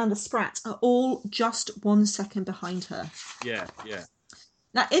Amanda Spratt are all just 1 second behind her. Yeah.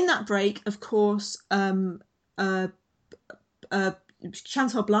 Now, in that break, of course,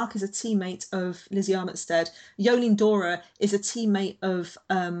 Chantal Blaak is a teammate of Lizzie Armitstead. Yolene Dora is a teammate of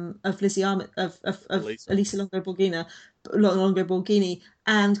Elisa Longo Borghini,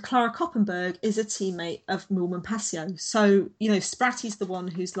 and Clara Koppenberg is a teammate of Moolman Pasio. So, Spratty's the one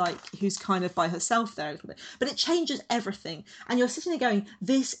who's kind of by herself there a little bit. But it changes everything. And you're sitting there going,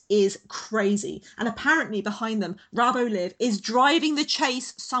 this is crazy. And apparently behind them, Rabo Liv is driving the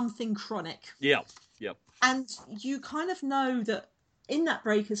chase something chronic. Yep. And you kind of know that in that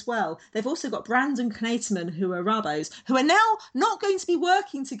break as well, they've also got Brandon Knaterman, who are Rabos, who are now not going to be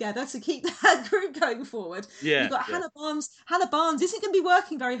working together to keep that group going forward. Yeah, You've got Hannah Barnes. Hannah Barnes isn't going to be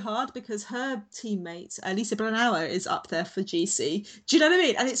working very hard because her teammate, Lisa Blanauer, is up there for GC. Do you know what I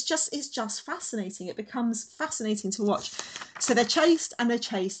mean? And it's just fascinating. It becomes fascinating to watch. So they're chased, and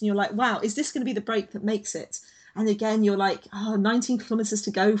you're like, wow, is this going to be the break that makes it? And again, you're like, 19 kilometres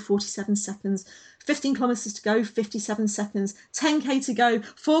to go, 47 seconds. 15 kilometres to go, 57 seconds. 10k to go,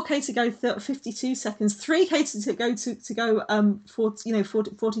 4k to go, 52 seconds. 3k to go,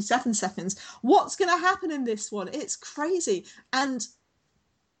 47 seconds. What's going to happen in this one? It's crazy. And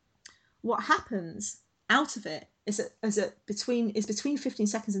what happens out of it is between 15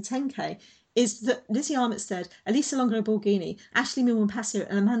 seconds and 10k is that Lizzie Armitstead, Elisa Longo Borghini, Ashley Moolman Pasio,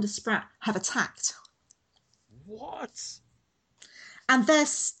 and Amanda Spratt have attacked. What? And they're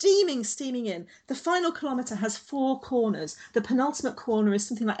steaming in. The final kilometre has 4 corners. The penultimate corner is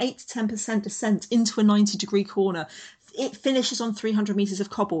something like 8 to 10% descent into a 90-degree corner. It finishes on 300 metres of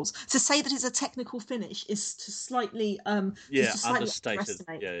cobbles. To say that it's a technical finish is to slightly understated.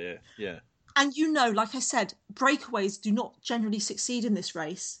 Yeah. And like I said, breakaways do not generally succeed in this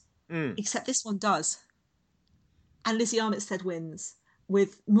race, except this one does. And Lizzie Armitstead wins,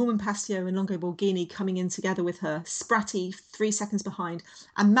 with Moolman Pasio and Longo Borghini coming in together with her, Spratty 3 seconds behind,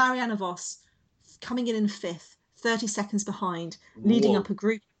 and Marianne Vos coming in 5th, 30 seconds behind, leading up a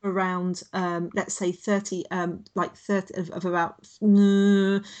group of around, let's say 30 of about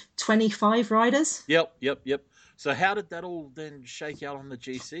 25 riders. Yep. So how did that all then shake out on the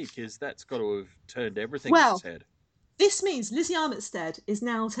GC? Because that's got to have turned everything on its head. This means Lizzie Armitstead is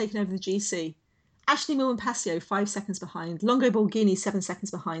now taking over the GC. Ashley Moolman Pasio 5 seconds behind, Longo Borghini 7 seconds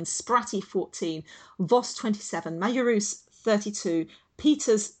behind, Spratty 14, Vos 27, Majerus 32,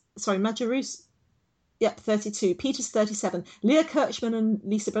 Majerus 32, Peters 37, Leah Kirchmann and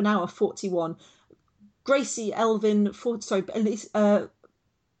Lisa Bernauer 41, Gracie Elvin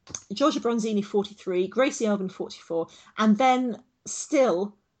Georgia Bronzini 43, Gracie Elvin 44, and then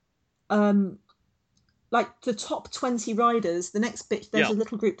still the top 20 riders, the next bit, there's a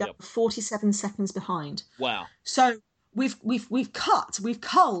little group down 47 seconds behind. Wow. So we've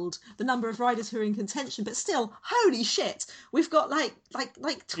culled the number of riders who are in contention, but still, holy shit, we've got like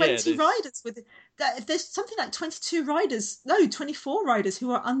 20 riders with there's something like 24 riders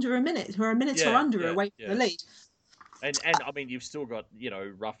who are under a minute, who are a minute or under away from the lead. And I mean, you've still got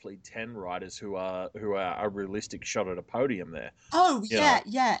roughly 10 riders who are a realistic shot at a podium there. Oh yeah,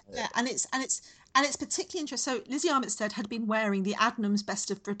 and it's particularly interesting. So Lizzie Armitstead had been wearing the Adnams Best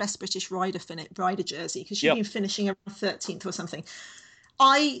British Rider jersey because she'd been finishing around 13th or something.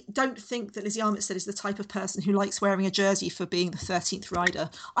 I don't think that Lizzie Armitstead is the type of person who likes wearing a jersey for being the 13th rider.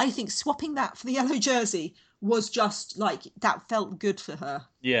 I think swapping that for the yellow jersey was just that felt good for her.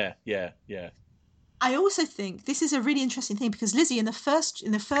 Yeah. I also think this is a really interesting thing because Lizzie, in the first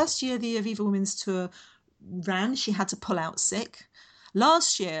year the Aviva Women's Tour ran, she had to pull out sick.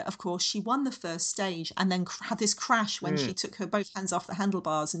 Last year, of course, she won the first stage and then had this crash when Mm. she took her both hands off the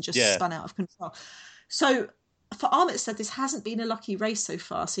handlebars and just Yeah, spun out of control. So for Armitstead, this hasn't been a lucky race so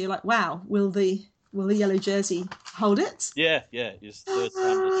far. So you're like, wow, will the yellow jersey hold it? yeah, yeah. Is third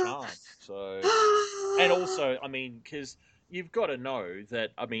time the charm. So, and also, I mean, because you've got to know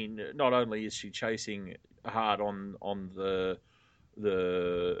that. I mean, not only is she chasing hard on the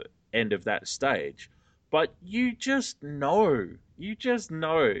end of that stage, but you just know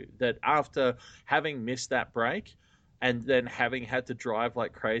that after having missed that break and then having had to drive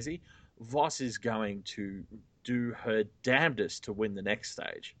like crazy, Voss is going to do her damnedest to win the next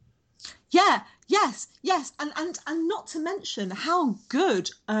stage. Yeah, yes, and not to mention how good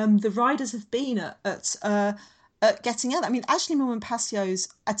the riders have been at getting out. I mean, Ashley Moolman-Passio's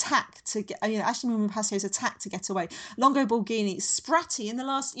attack to get, Ashley Moolman-Passio's attack to get away. Longo Borghini, Spratti in the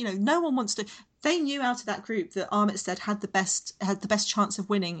last, no one wants to. They knew out of that group that Armitstead had the best chance of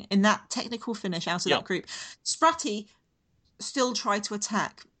winning in that technical finish out of Yeah. that group. Spratti still tried to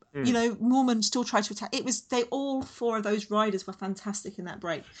attack. Mm. Moorman still tried to attack. All four of those riders were fantastic in that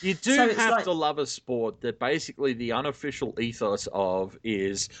break. You do So it's have like, to love a sport that basically the unofficial ethos of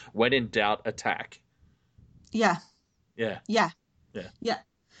is when in doubt, attack. yeah, Yeah, yeah, yeah. yeah.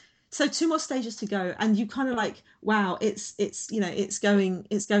 So two more stages to go, and you kind of like, wow, it's going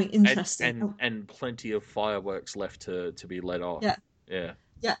And interesting. and plenty of fireworks left to be let off. Yeah, Yeah.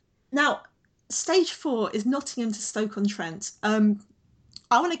 yeah. Now, stage 4 is Nottingham to Stoke-on-Trent.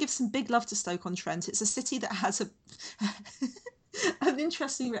 I want to give some big love to Stoke-on-Trent. It's a city that has an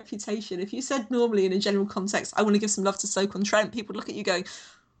interesting reputation. If you said normally in a general context, I want to give some love to Stoke-on-Trent, people look at you going,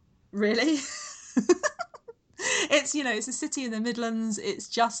 really? It's a city in the Midlands. It's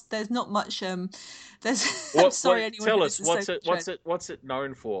just there's not much. There's I'm sorry anyone tell who us lives in Stoke-on-Trent. what's it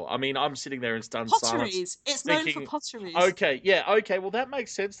known for? I mean, I'm sitting there in stunned silence, Potteries. It's known for thinking, potteries. okay, yeah, okay, well that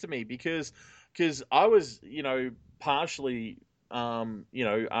makes sense to me because I was partially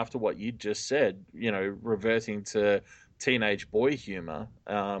after what you just said, reverting to teenage boy humor,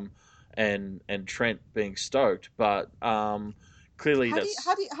 and Trent being stoked, but clearly How do you that's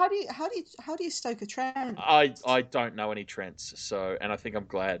how do you how do you how do you how do you stoke a trend? I don't know any Trents, so and I think I'm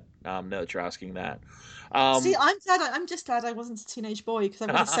glad now that you're asking that. See, Um, I'm just glad I wasn't a teenage boy because I've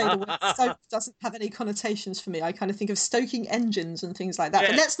got to say the word stoke doesn't have any connotations for me. I kind of think of stoking engines and things like that.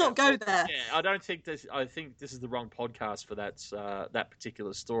 But yeah, let's not go there. yeah. I don't think this. I think this is the wrong podcast for that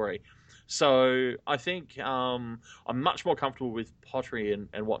particular story. So I think I'm much more comfortable with pottery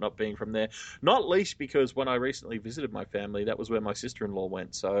and whatnot being from there. Not least because when I recently visited my family, that was where my sister-in-law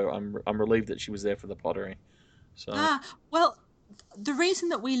went. So I'm relieved that she was there for the pottery. So Well, the reason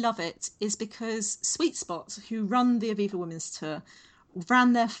that we love it is because Sweet Spot, who run the Aviva Women's Tour,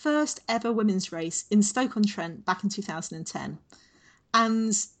 ran their first ever women's race in Stoke-on-Trent back in 2010.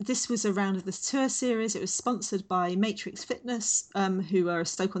 And this was a round of the tour series. It was sponsored by Matrix Fitness, who are a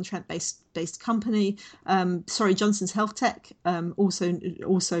Stoke-on-Trent based company. Johnson's Health Tech, also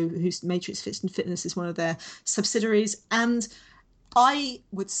whose Matrix Fitness is one of their subsidiaries. And I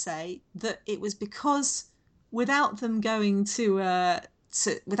would say that it was because without them going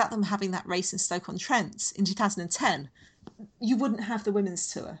without them having that race in Stoke-on-Trent in 2010, you wouldn't have the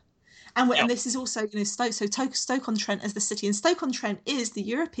women's tour. And this is also, Stoke-on-Trent as the city, and Stoke-on-Trent is the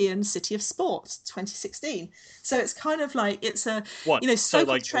European City of Sport 2016. So it's kind of like it's a, what? So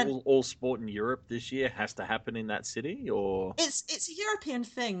like Stoke-on-Trent. all sport in Europe this year has to happen in that city, or It's a European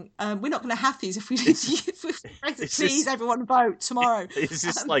thing. We're not going to have these if we need to. If we is please, this everyone vote tomorrow. is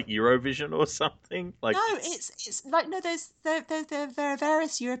this like Eurovision or something? Like No, it's like no. There are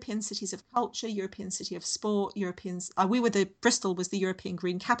various European cities of culture, European city of sport, Europeans. Bristol was the European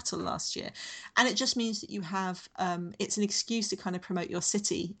Green Capital last year, and it just means that you have. It's an excuse to kind of promote your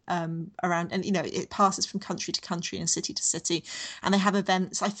city around, and it passes from country to country and city to city, and they have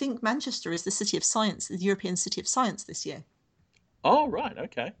events. I think Manchester is the city of science, the European City of Science this year. oh right,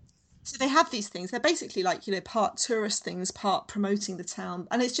 okay. So they have these things. They're basically like, part tourist things, part promoting the town.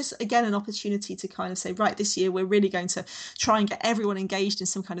 And it's just, again, an opportunity to kind of say, right, this year we're really going to try and get everyone engaged in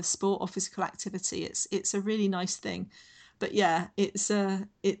some kind of sport or physical activity. It's a really nice thing. But yeah,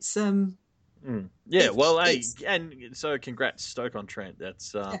 Yeah, well, hey, it's and so congrats, Stoke-on-Trent. yeah.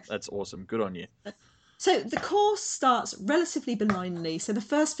 That's awesome. Good on you. So the course starts relatively benignly. So the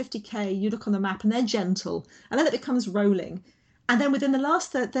first 50k, you look on the map and they're gentle, and then it becomes rolling. And then within the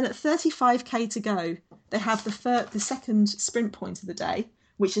last, then at 35k to go, they have the second sprint point of the day,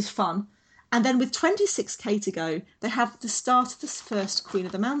 which is fun. And then with 26k to go, they have the start of the first Queen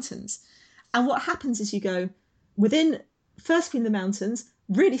of the Mountains. And what happens is you go within first Queen of the Mountains,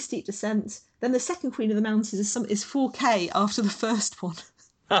 really steep descent. Then the second Queen of the Mountains is 4K after the first one.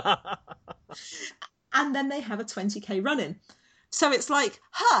 And then they have a 20K run-in. So it's like,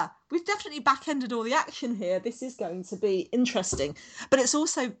 we've definitely back-ended all the action here. This is going to be interesting. But it's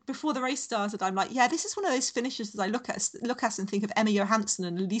also, before the race started, I'm like, yeah, this is one of those finishes that I look at and think of Emma Johansson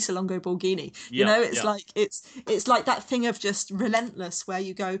and Lisa Longo Borghini. You know, it's like it's like that thing of just relentless, where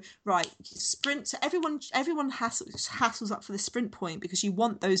you go, right, sprint. Everyone hassles up for the sprint point, because you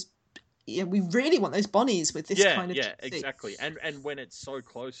want those. Yeah, we really want those bonnies with this kind of. Yeah, exactly. And when it's so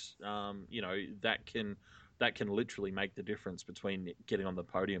close, that can literally make the difference between getting on the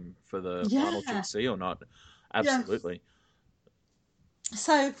podium for the final GC or not. Absolutely. Yeah.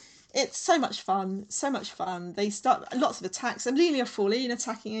 So it's so much fun. They start lots of attacks. Amelia Forlín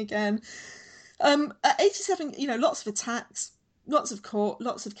attacking again. At 87, lots of attacks, lots of caught,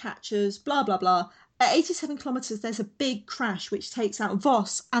 lots of catches, blah, blah, blah. At 87 kilometres, there's a big crash which takes out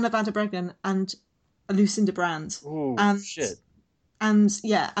Vos, Anna van der Breggen, and Lucinda Brand. Oh, shit. And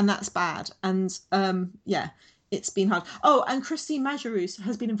that's bad. And it's been hard. Oh, and Christine Majerus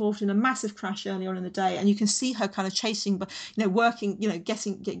has been involved in a massive crash early on in the day, and you can see her kind of chasing, but working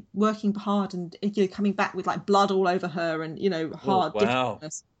hard, and coming back with like blood all over her, and hard. Oh, wow.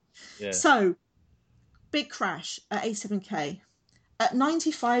 Yeah. So, big crash at A7K at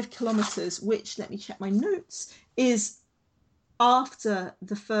 95 kilometers, which, let me check my notes, is after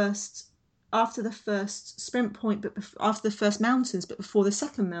the first sprint point, but after the first mountains, but before the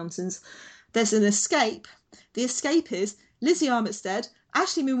second mountains. There's an escape. The escape is Lizzie Armitstead,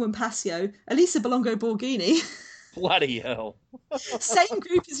 Ashley Moolman-Pasio, Elisa Bolongo Borghini. Bloody hell. Same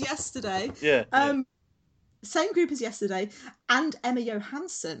group as yesterday. Yeah. Same group as yesterday. And Emma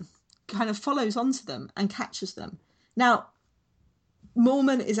Johansson kind of follows onto them and catches them. Now,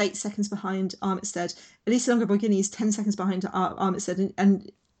 Moolman is 8 seconds behind Armitstead. Elisa Longo Borghini is 10 seconds behind Armitstead. And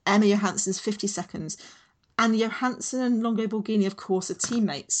Emma Johansson's 50 seconds. And Johansson and Longo Borghini, of course, are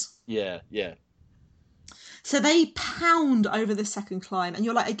teammates. Yeah. So they pound over the second climb, and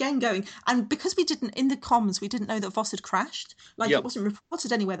you're like, again going, and because we didn't know that Vos had crashed. It wasn't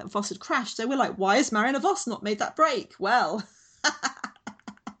reported anywhere that Vos had crashed. So we're like, why has Marianne Vos not made that break? Well,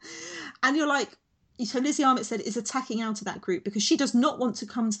 and you're like, so Lizzie Armitstead is attacking out of that group because she does not want to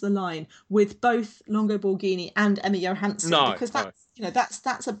come to the line with both Longo Borghini and Emma Johansson, because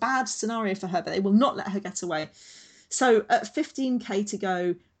that's a bad scenario for her, but they will not let her get away. So at 15K to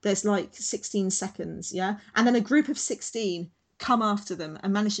go, there's like 16 seconds, yeah? And then a group of 16 come after them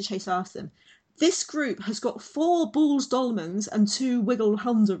and manage to chase after them. This group has got 4 Bulls Dolmans and 2 Wiggle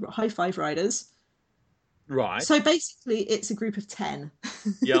Honda High Five riders. Right. So basically, it's a group of 10.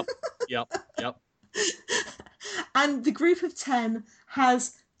 Yep. And the group of 10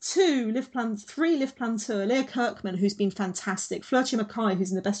 has 3 Live Plan Tour, Leah Kirkman, who's been fantastic, Floortje Mackaij,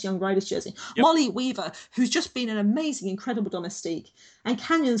 who's in the Best Young Riders jersey, Molly Weaver, who's just been an amazing, incredible domestique, and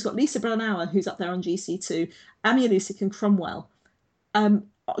Canyon's got Lisa Brennauer, who's up there on GC2, Amia Lusick and Cromwell.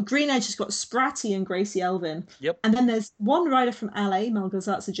 Green Edge has got Spratty and Gracie Elvin. Yep. And then there's one rider from LA,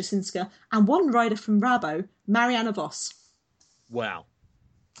 Malgorzata Jasinska, and one rider from Rabo, Marianne Vos. Wow.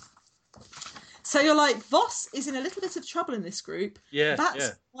 So you're like, Vos is in a little bit of trouble in this group. Yeah.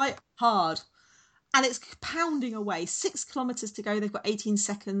 That's quite hard. And it's pounding away. 6 kilometres to go. They've got 18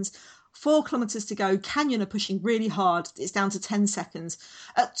 seconds. 4 kilometres to go. Canyon are pushing really hard. It's down to 10 seconds.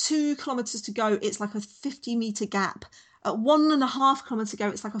 At 2 kilometres to go, it's like a 50-metre gap. At 1.5 kilometres to go,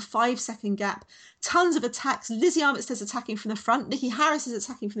 it's like a 5-second gap. Tons of attacks. Lizzie Armitstead's attacking from the front. Nikki Harris is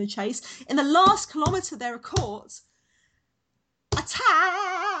attacking from the chase. In the last kilometre, they're caught.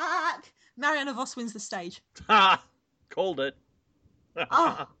 Attack! Marianne Vos wins the stage. Ha! Called it.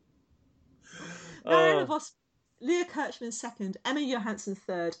 Marianne Vos, Leah Kirchmann second, Emma Johansson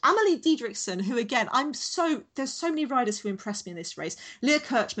third, Amelie Diedrichsen, who again, there's so many riders who impressed me in this race. Leah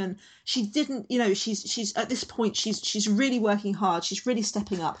Kirchmann, she didn't, she's at this point, she's really working hard. She's really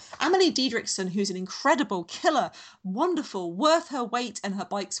stepping up. Amelie Diedrichsen, who's an incredible killer, wonderful, worth her weight and her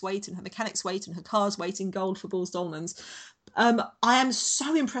bike's weight and her mechanic's weight and her car's weight in gold for Bulls Dolmans. I am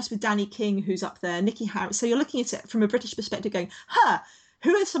so impressed with Danny King, who's up there, Nikki Harris. So you're looking at it from a British perspective going,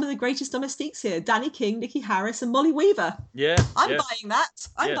 who are some of the greatest domestiques here? Danny King, Nikki Harris, and Molly Weaver. Yeah. I'm buying that.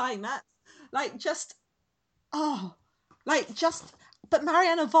 I'm buying that. But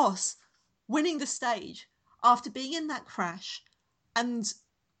Marianne Vos winning the stage after being in that crash and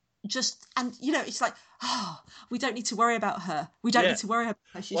it's like, we don't need to worry about her. We don't need to worry about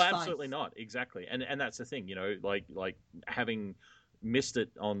her. She's fine. Absolutely not. Exactly. And that's the thing, like having missed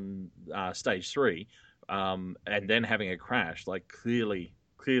it on stage 3, and then having a crash, like clearly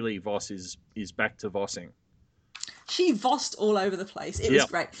Vos is back to Vossing. She vossed all over the place. It was Yep.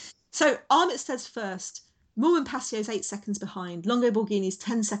 great. So Armitstead's first. Mormon Passio's 8 seconds behind. Longo Borghini's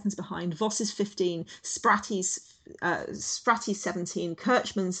 10 seconds behind. Voss is 15. Spratty's 17.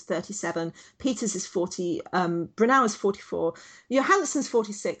 Kirchmann's 37. Peters is 40. Brunauer's 44. Johansson's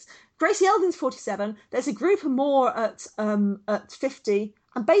 46. Gracie Eldon's 47. There's a group of more at 50.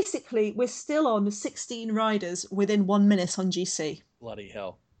 And basically, we're still on 16 riders within 1 minute on GC. Bloody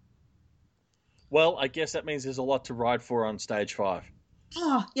hell. Well, I guess that means there's a lot to ride for on stage 5.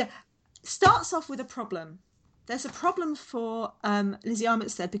 Oh, yeah. Starts off with a problem. There's a problem for Lizzie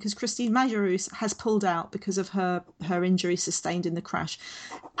Armitstead because Christine Majerus has pulled out because of her injury sustained in the crash.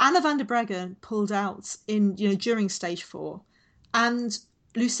 Anna van der Breggen pulled out during stage 4, and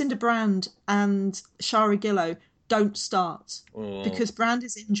Lucinda Brand and Shara Gillow don't start because Brand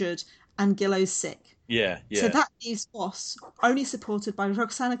is injured and Gillow's sick. Yeah. So that leaves Voss only supported by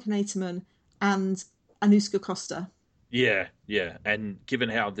Roxana Knetemann and Anuska Costa. Yeah. And given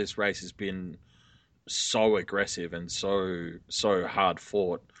how this race has been so aggressive and so hard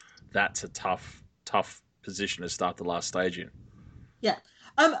fought, that's a tough position to start the last stage in. Yeah.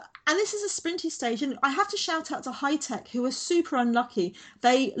 And this is a sprinty stage, and I have to shout out to High Tech, who were super unlucky.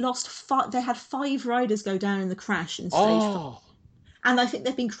 They lost they had 5 riders go down in the crash in stage 5. And I think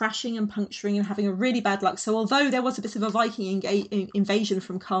they've been crashing and puncturing and having a really bad luck. So although there was a bit of a Viking invasion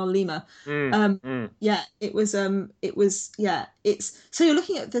from Carl Lima, it was it's so you're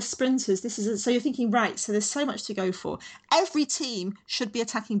looking at the sprinters. So you're thinking, right, so there's so much to go for. Every team should be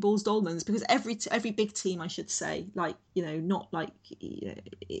attacking Bulls Dolmans, because every big team, I should say, like, not like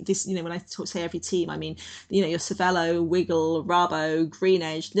this, when I say every team, I mean, your Cervelo, Wiggle, Rabo, Green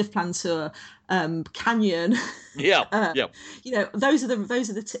Edge, Liv Plantur, Canyon. Those are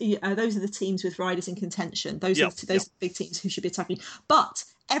the teams with riders in contention. Those are the big teams who should be attacking. But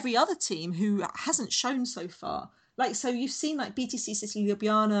every other team who hasn't shown so far, so you've seen like BTC City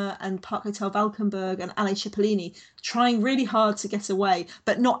Ljubljana and Park Hotel Valkenburg and Ale Cipollini trying really hard to get away,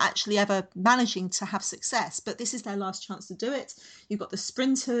 but not actually ever managing to have success. But this is their last chance to do it. You've got the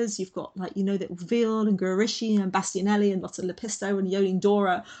sprinters, you've got that Ville and Guarici and Bastianelli and Lotte Lepisto and Jolien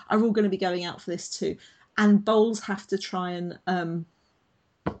Dora are all going to be going out for this too. And bowls have to try and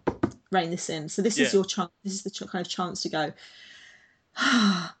rein this in. So this is your chance. This is the kind of chance to go.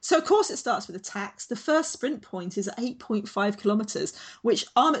 So of course it starts with attacks. The first sprint point is at 8.5 kilometres, which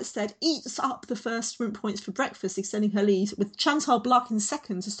Armitstead eats up the first sprint points for breakfast, extending her lead, with Chantal Blaak in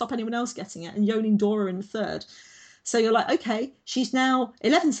second to stop anyone else getting it, and Jolien Dora in third. So you're like, okay, she's now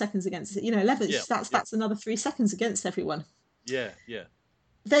 11 seconds against it. 11. That's another 3 seconds against everyone. Yeah.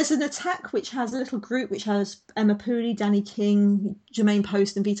 There's an attack which has a little group which has Emma Pooley, Danny King, Jermaine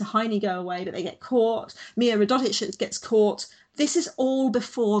Post and Vita Heine go away, but they get caught. Mia Radotic gets caught. This is all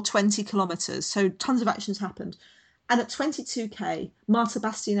before 20 kilometres, so tons of actions happened. And at 22k, Marta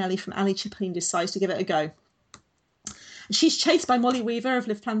Bastianelli from Ale Cipollini decides to give it a go. She's chased by Molly Weaver of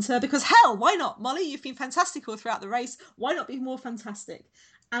Liv Plantur because, hell, why not? Molly, you've been fantastic all throughout the race. Why not be more fantastic?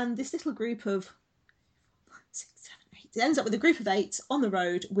 And this little group of 6, 7, 8, it ends up with a group of 8 on the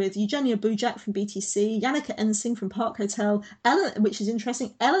road with Eugenia Bujak from BTC, Yannicka Ensing from Park Hotel, which is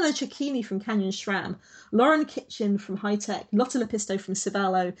interesting, Elena Cecchini from Canyon SRAM, Lauren Kitchen from High Tech, Lotte Lepisto from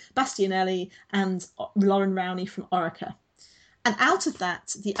Cervelo, Bastianelli, and Lauren Rowney from Orica. And out of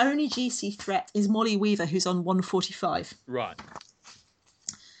that, the only GC threat is Molly Weaver, who's on 145. Right.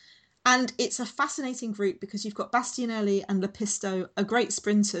 And it's a fascinating group because you've got Bastianelli and Lepisto are great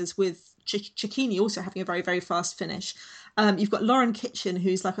sprinters, with Cecchini also having a very, very fast finish. You've got Lauren Kitchen,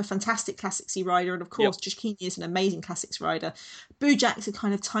 who's like a fantastic Classics rider, and of course Cecchini is an amazing Classics rider. Bujak's a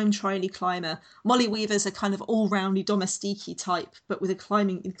kind of time trialy climber. Molly Weaver's a kind of all-roundy domestique type, but with a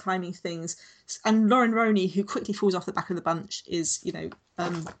climbing things. And Lauren Roney, who quickly falls off the back of the bunch, is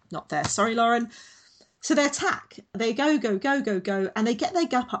not there. Sorry, Lauren. So they attack. They go, and they get their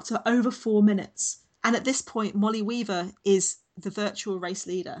gap up to over 4 minutes. And at this point, Molly Weaver is the virtual race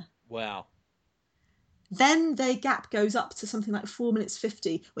leader. Wow. Then their gap goes up to something like 4 minutes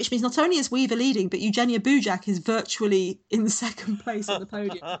 50, which means not only is Weaver leading, but Eugenia Bujak is virtually in second place on the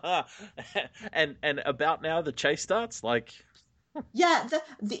podium. and about now the chase starts, Yeah,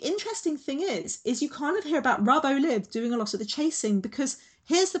 the interesting thing is you kind of hear about Rabo Liv doing a lot of the chasing, because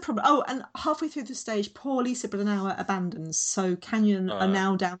here's the problem. Oh, and halfway through the stage, poor Lisa Brunauer abandons. So Canyon are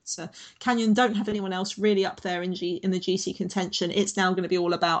now down to... Canyon don't have anyone else really up there in the GC contention. It's now going to be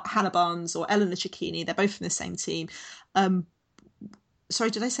all about Hannah Barnes or Eleanor Cecchini. They're both from the same team.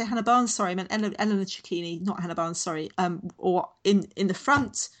 Sorry, did I say Hannah Barnes? Sorry, I meant Eleanor Cecchini, not Hannah Barnes, sorry. Or in the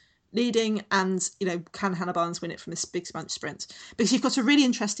front... leading, and can Hannah Barnes win it from this big bunch sprint? Because you've got a really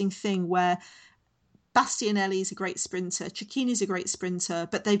interesting thing where Bastianelli's a great sprinter. Cicchini's a great sprinter,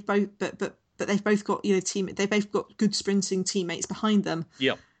 but they've both got they've both got good sprinting teammates behind them.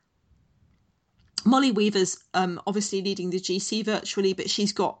 Yep. Molly Weaver's obviously leading the GC virtually, but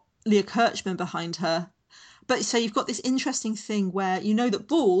she's got Leah Kirchmann behind her. But so you've got this interesting thing where you know that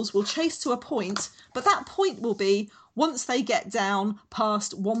Bulls will chase to a point, but that point will be once they get down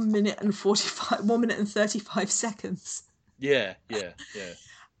past 1 minute and 35 seconds. Yeah.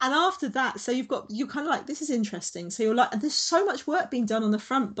 And after that, so you're kind of like, this is interesting. So you're like, and there's so much work being done on the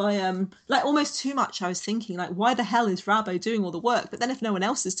front by, like almost too much. I was thinking, like, why the hell is Rabo doing all the work? But then if no one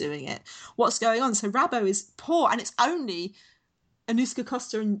else is doing it, what's going on? So Rabo is poor, and it's only Anuska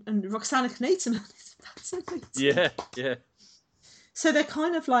Costa and Roxana Knetemann. It's fascinating. Yeah. So they're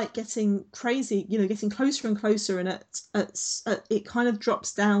kind of like getting crazy, getting closer and closer, and it kind of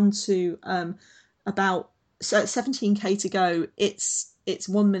drops down to about 17k to go. It's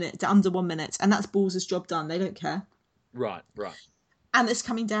 1 minute, under 1 minute, and that's Bulls' job done. They don't care. Right. And it's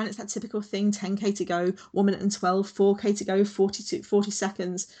coming down. It's that typical thing: 10k to go, 1 minute and 12, 4k to go, 40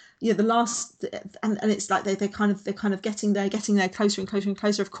 seconds. The last, and it's like they're kind of getting there closer and closer and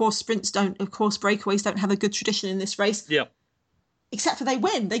closer. Of course, breakaways don't have a good tradition in this race. Yeah. Except for they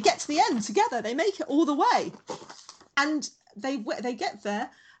win. They get to the end together. They make it all the way, and they get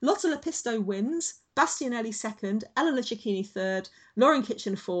there. Lotta Lepisto wins. Bastianelli second, Eleanor Cicchini third, Lauren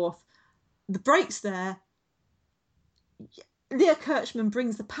Kitchen fourth. The break's there. Leah Kirchmann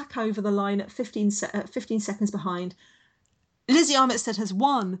brings the pack over the line at 15 seconds behind. Lizzie Armitstead has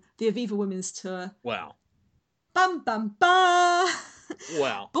won the Aviva Women's Tour. Wow. Bam, bam, bam.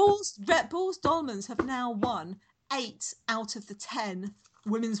 Wow. Bulls Dolmans have now won 8 out of the 10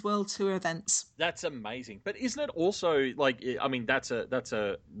 Women's World Tour events. That's amazing. But isn't it also like, I mean, that's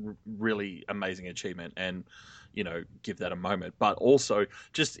a really amazing achievement, and give that a moment. But also,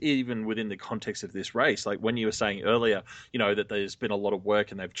 just even within the context of this race, like when you were saying earlier, that there's been a lot of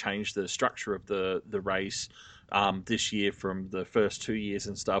work and they've changed the structure of the race this year from the first 2 years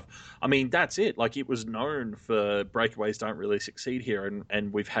and stuff. I mean, that's it. Like, it was known for breakaways don't really succeed here,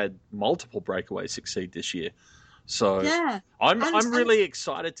 and we've had multiple breakaways succeed this year. So yeah, I'm really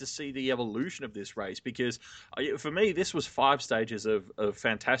excited to see the evolution of this race, because for me, this was 5 stages of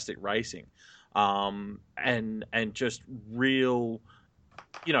fantastic racing, and just real,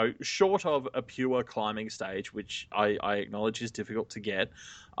 short of a pure climbing stage, which I acknowledge is difficult to get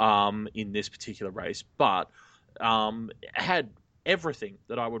in this particular race, but had everything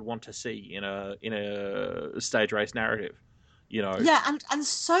that I would want to see in a stage race narrative. Yeah, and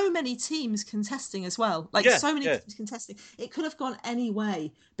so many teams contesting as well. So many teams contesting. It could have gone any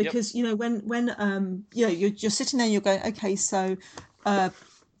way, because when you're sitting there and you're going, okay, so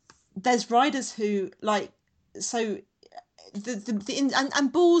there's riders who and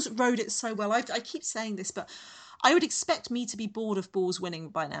Bulls rode it so well. I keep saying this, but I would expect me to be bored of Bulls winning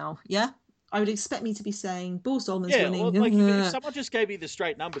by now. Yeah. I would expect me to be saying Bulls Dolmans winning. Well, if someone just gave you the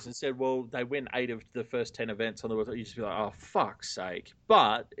straight numbers and said, well, they win 8 of the first 10 events on the world, you'd just be like, oh, fuck's sake.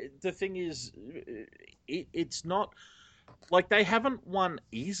 But the thing is, it's not like they haven't won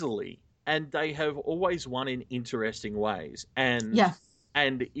easily, and they have always won in interesting ways. And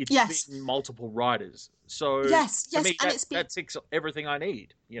and it's been multiple riders. So to me, that ticks everything I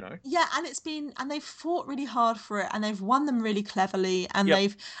need, Yeah, and they've fought really hard for it, and they've won them really cleverly, and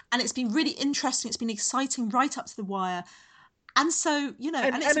it's been really interesting. It's been exciting right up to the wire. And so, and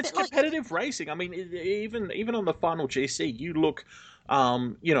it's competitive racing. I mean, even on the final GC, you look,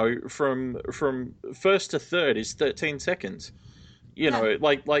 from first to third is 13 seconds.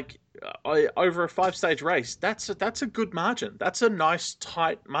 Over a 5-stage race, that's a good margin. That's a nice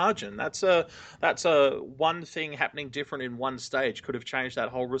tight margin. That's a one thing happening different in one stage could have changed that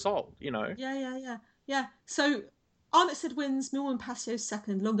whole result. Yeah. So Armitstead wins, Milman Passio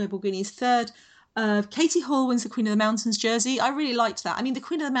second, Longo Borghini is third. Katie Hall wins the Queen of the Mountains jersey. I really liked that. I mean, the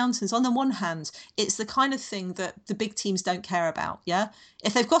Queen of the Mountains, on the one hand, it's the kind of thing that the big teams don't care about. Yeah,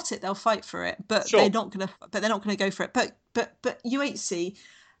 if they've got it, they'll fight for it, but they're not gonna go for it. But UHC,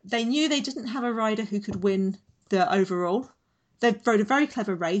 they knew they didn't have a rider who could win the overall. They rode a very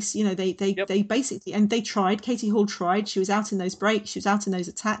clever race. They basically, and they tried. Katie Hall tried. She was out in those breaks. She was out in those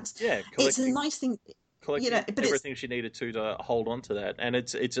attacks. Yeah, it's a nice thing. Collecting everything she needed to hold on to that, and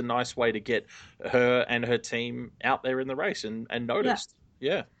it's a nice way to get her and her team out there in the race and noticed.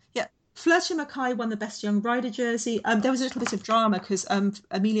 Yeah. Fletcher Mackay won the Best Young Rider jersey. There was a little bit of drama because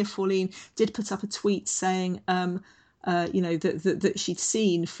Amelia Forleen did put up a tweet saying that she'd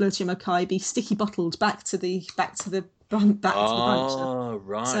seen Fletcher Mackay be sticky bottled back to the bunch. Oh,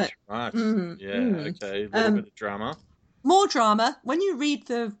 right, right. Okay, a little bit of drama. More drama. When you read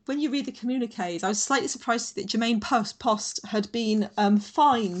the communiques, I was slightly surprised that Jermaine Post had been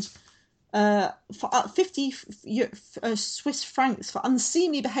fined for 50 Swiss francs for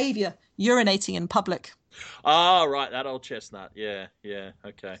unseemly behaviour, urinating in public. Ah, right, that old chestnut. Yeah, yeah,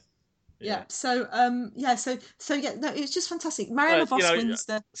 okay, Yeah. yeah. So yeah. No, it's just fantastic. Marianne But Vos wins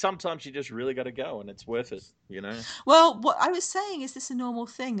the. sometimes you just really got to go, and it's worth it. You know. Well, what I was saying is this a normal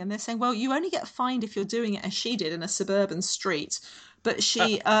thing, and they're saying, well, you only get fined if you're doing it as she did in a suburban street, but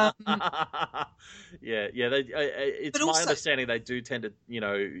she Yeah, yeah. It's but my also. understanding they do tend to,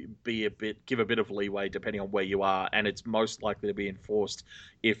 give a bit of leeway depending on where you are, and it's most likely to be enforced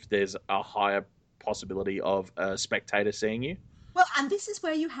if there's a higher possibility of a spectator seeing you. Well, and this is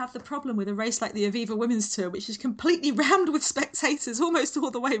where you have the problem with a race like the Aviva Women's Tour, which is completely rammed with spectators almost all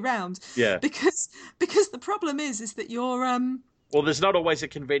the way round, Yeah. because the problem is that you're Well, there's not always a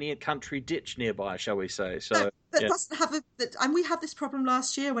convenient country ditch nearby, shall we say? So, that yeah, doesn't have and we had this problem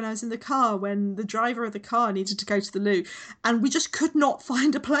last year when I was in the car when the driver of the car needed to go to the loo, and we just could not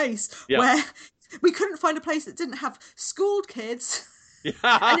find a place yeah. where we couldn't find a place that didn't have schooled kids, an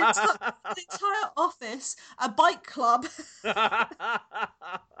entire office, a bike club.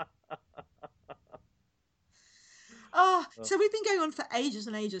 Oh, so we've been going on for ages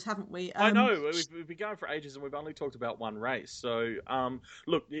and ages, haven't we? I know we've been going for ages, and we've only talked about one race. So,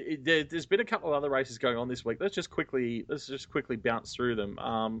 look, there's been a couple of other races going on this week. Let's just quickly bounce through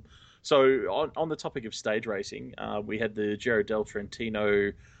them. So on the topic of stage racing, we had the Giro del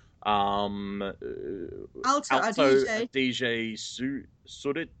Trentino, um, Alto Alto Adige. Adige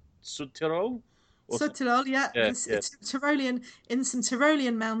Südtirol, or Tyrol, yeah, yeah, yeah, Tyrolean in some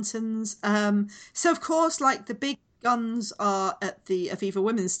Tyrolean mountains. So of course, like the big guns are at the Aviva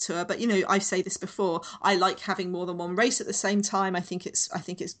Women's Tour, but I say this before. I like having more than one race at the same time. I think it's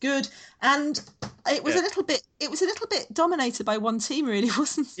good, and it was yeah. a little bit dominated by one team, really,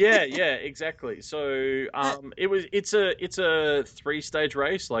 wasn't Yeah, it? yeah, exactly. So it's a three-stage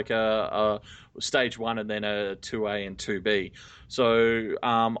race, like a stage one and then a 2A and 2B. So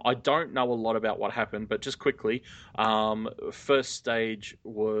I don't know a lot about what happened, but just quickly, first stage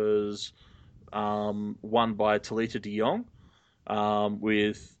was won by Talita de Jong,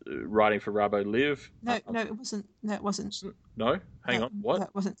 with riding for Rabo Liv. No, no, it wasn't. No, it wasn't. No, hang No, on, what? no,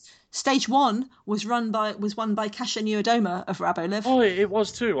 it wasn't. Stage one was won by Kasia Niewiadoma of Raboliv. Oh, it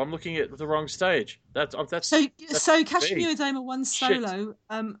was too. I'm looking at the wrong stage. So, That's so Kasia B. Niewiadoma won Shit. solo,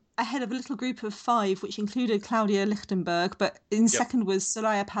 ahead of a little group of five, which included Claudia Lichtenberg, but in Yep. second was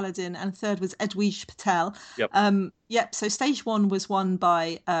Soraya Paladin, and third was Edwige Patel. Yep. Yep. So stage one was won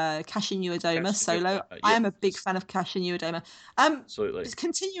by Kasia Niewiadoma Cash solo. I Yep. am a big fan of Kasia Niewiadoma. Absolutely.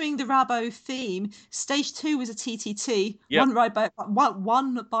 Continuing the Rabo theme, stage two was a TTT, Yep. won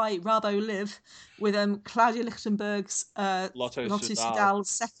by Rabo Liv, with Claudia Lichtenberg's Lotto Lotto Sudal Sudal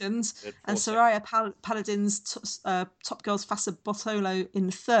second, at and 4 seconds. Soraya Paladin's Top Girls Fassa Bottolo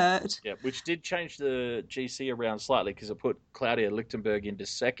in third. Yeah, which did change the GC around slightly because it put Claudia Lichtenberg into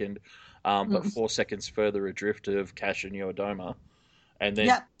second, but Mm. 4 seconds further adrift of Cash and Yodoma. And then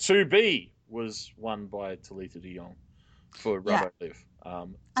Yeah, 2B was won by Talita de Jong for yeah, Rabo Liv.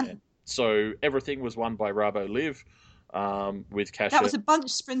 And and so everything was won by Rabo Liv, with that Kasia. was a bunch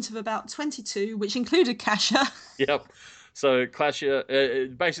sprint of about 22, which included Kasia. Yep. So Kasia,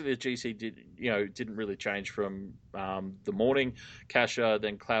 basically the GC didn't really change from the morning. Kasia,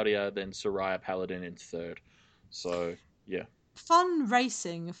 then Claudia, then Soraya Paladin in third. So yeah, Fun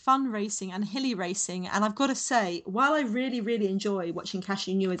racing, and hilly racing. And I've got to say, while I really, really enjoy watching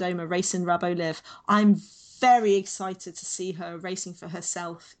Kasia Niewiadoma race in Rabo Liv, I'm very excited to see her racing for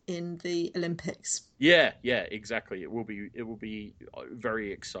herself in the Olympics. yeah, yeah, exactly. It will be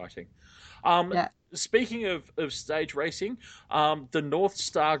very exciting. Um, Yeah. Speaking of stage racing, the North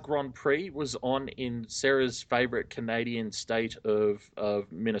Star Grand Prix was on in Sarah's favorite Canadian state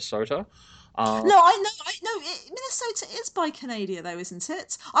of Minnesota. Um, No, I know. Minnesota is by Canada, though, isn't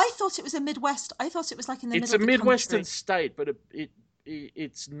it? I thought it was a Midwest. I thought it was like in the it's middle a of the Midwestern country. state, but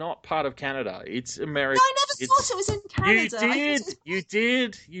it's not part of Canada. It's No, America. I never thought It's it was in You Canada. I thought it did, was. you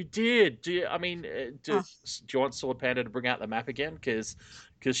did, you did. I mean, Oh, do you want Sword Panda to bring out the map again? Because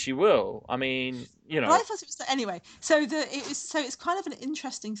she will. I mean, well, I thought it was anyway. So it's kind of an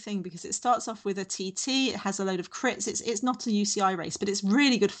interesting thing because it starts off with a TT. It has a load of crits. It's not a UCI race, but it's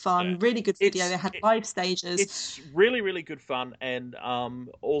really good yeah, fun. Really good video. it's They had 5 stages. it's really really good fun, and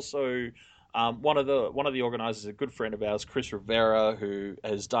also one of the organizers, a good friend of ours, Chris Rivera, who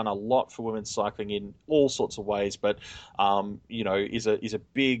has done a lot for women's cycling in all sorts of ways, but is a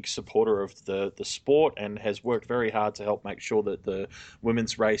big supporter of the sport and has worked very hard to help make sure that the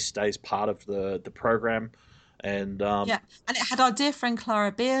women's race stays part of the program And Yeah, and it had our dear friend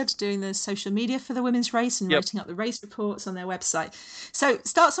Clara Beard doing the social media for the women's race and yep, writing up the race reports on their website. So it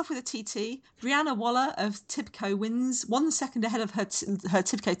starts off with a TT. Brianna Waller of Tibco wins 1 second ahead of her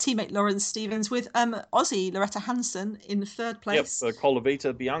Tibco teammate Lawrence Stevens, with Aussie Loretta Hanson in third yep, place.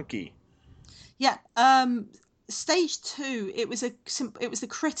 Colavita Bianchi. Yeah. Stage two, it was the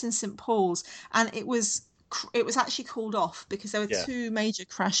crit in St Paul's, and it was actually called off because there were Yeah, two major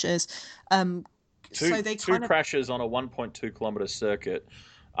crashes. Um, so they two kind of crashes on a 1.2 kilometer circuit,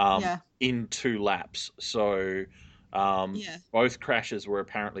 yeah in 2 laps. So yeah. both crashes were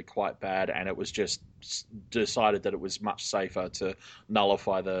apparently quite bad, and it was just decided that it was much safer to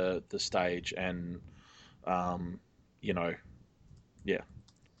nullify the stage, and um, you know, yeah,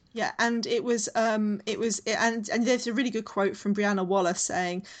 Yeah, and and there's a really good quote from Brianna Wallace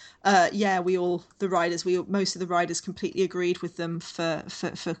saying, "Yeah, most of the riders completely agreed with them for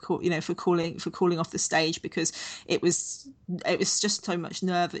calling off the stage because it was just so much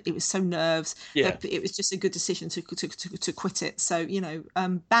nerve, it was so nerves yeah, that it was just a good decision to quit it. So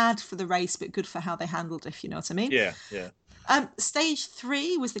bad for the race, but good for how they handled it, if you know what I mean." yeah, yeah. Stage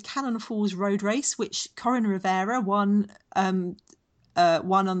three was the Cannon Falls Road Race, which Corin Rivera won on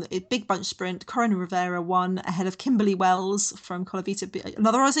the big bunch sprint. Corin Rivera won ahead of Kimberly Wells from Colavita,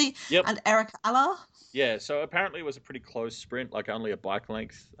 another Aussie, Yep. and Eric Allar. Yeah, so apparently it was a pretty close sprint, like only a bike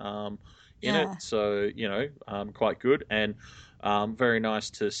length in it. Yeah, So, quite good. And very nice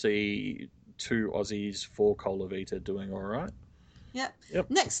to see two Aussies for Colavita doing all right. yeah. Yep.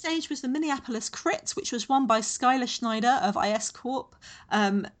 Next stage was the Minneapolis Crit, which was won by Skylar Schneider of IS Corp,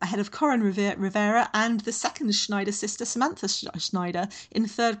 ahead of Corin Rivera and the second Schneider sister, Samantha Schneider, in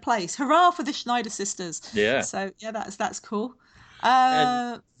third place. Hurrah for the Schneider sisters! Yeah. So yeah, that's cool. And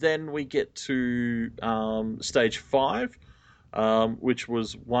Uh, then we get to stage five, which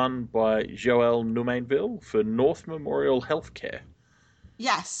was won by Joelle Numainville for North Memorial Healthcare.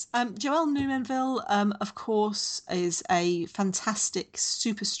 Yes, Joelle Newmanville, of course, is a fantastic,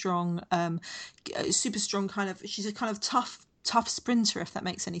 super strong kind of. She's a kind of tough sprinter, if that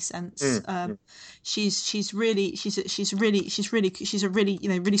makes any sense. Mm, mm. She's a really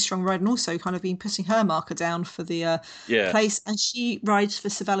really strong rider, and also kind of been putting her marker down for the Yeah, place. And she rides for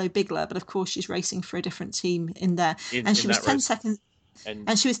Cervelo Bigler, but of course she's racing for a different team in there. And in she was that ten race. seconds. And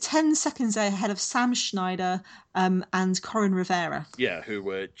And she was 10 seconds ahead of Sam Schneider and Corin Rivera. yeah, who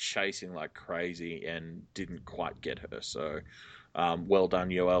were chasing like crazy and didn't quite get her. So well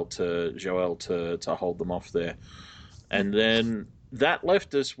done, Joel to hold them off there. Yeah. And then that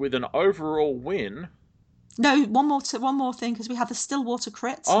left us with an overall win. No, one more thing, because we have the Stillwater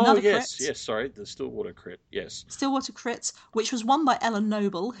Crit, Oh another yes, crit. yes. Sorry, the Stillwater crit. Yes. Stillwater Crit, which was won by Ellen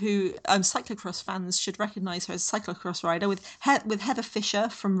Noble, who cyclocross fans should recognise her as a cyclocross rider, with Heather Fisher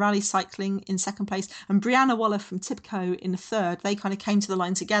from Rally Cycling in second place and Brianna Waller from Tibco in third. They kind of came to the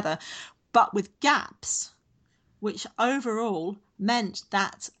line together, but with gaps, which overall meant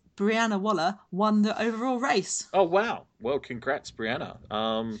that Brianna Waller won the overall race. Oh wow. Well, congrats, Brianna.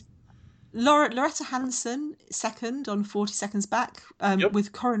 Loretta Hanson second on 40 seconds back, Yep.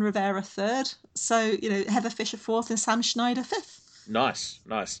 with Corin Rivera third. So, Heather Fisher fourth and Sam Schneider fifth. Nice,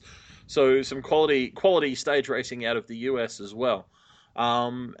 nice. So some quality stage racing out of the US as well.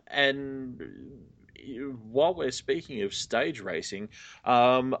 And while we're speaking of stage racing,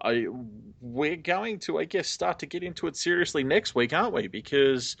 we're going to, I guess, start to get into it seriously next week, aren't we?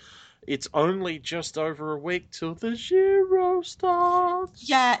 Because it's only just over a week till the Giro starts.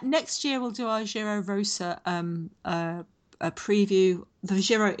 Yeah, next year we'll do our Giro Rosa a preview. The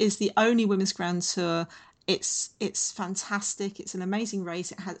Giro is the only women's Grand Tour. It's fantastic. It's an amazing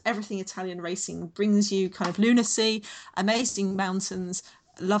race. It has everything Italian racing brings you: kind of lunacy, amazing mountains,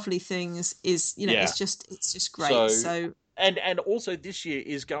 lovely things. Yeah. It's just great. So So and also this year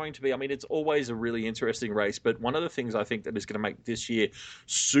is going to be, I mean, it's always a really interesting race, but one of the things I think that is going to make this year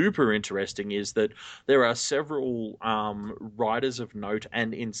super interesting is that there are several riders of note,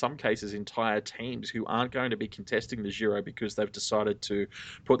 and in some cases entire teams, who aren't going to be contesting the Giro because they've decided to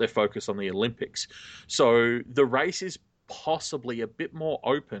put their focus on the Olympics. So the race is possibly a bit more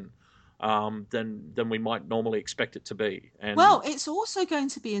open than we might normally expect it to be. And well, it's also going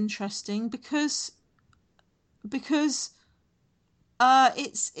to be interesting because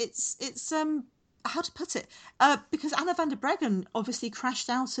it's how to put it, because Anna van der Breggen obviously crashed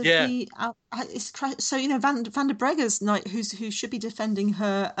out of yeah, the so van der Breggen's night, who should be defending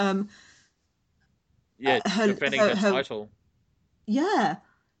her yeah, defending her her title. yeah.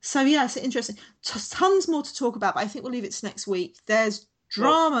 So yeah, it's interesting. Tons more to talk about, but I think we'll leave it to next week. There's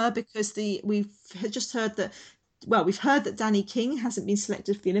Well, drama because we've just heard that well, we've heard that Danny King hasn't been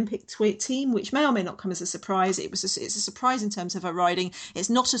selected for the Olympic team, which may or may not come as a surprise. It's a surprise in terms of her riding. It's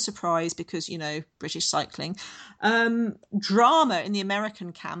not a surprise because, you know, British cycling. Drama in the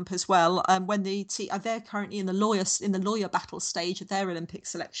American camp as well. When they're currently in the lawyer battle stage of their Olympic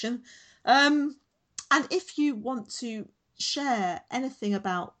selection. And if you want to share anything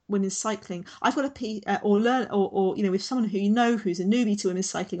about women's cycling, I've got a piece, or learn, or you know, with someone who you know who's a newbie to women's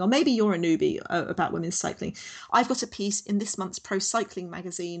cycling, or maybe you're a newbie about women's cycling, I've got a piece in this month's Pro Cycling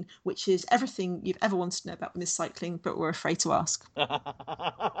magazine, which is everything you've ever wanted to know about women's cycling, but were afraid to ask.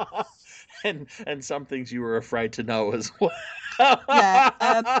 and some things you were afraid to know as well.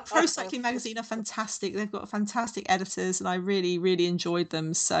 Pro Cycling magazine are fantastic. They've got fantastic editors, and I really, really enjoyed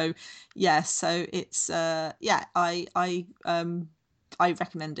them. So yeah, so it's I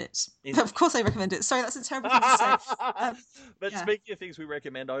recommend it. Of course, I recommend it. Sorry, that's a terrible thing to say. But speaking of things we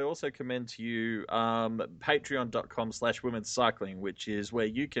recommend, I also commend to you patreon.com/women's cycling, which is where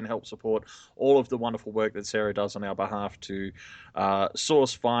you can help support all of the wonderful work that Sarah does on our behalf to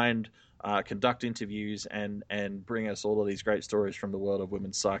source, find, conduct interviews, and bring us all of these great stories from the world of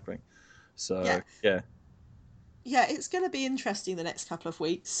women's cycling. So, yeah. Yeah, it's going to be interesting the next couple of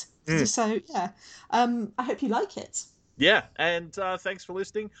weeks. So, I hope you like it. Yeah, and thanks for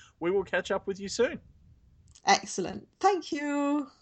listening. We will catch up with you soon. Excellent. Thank you.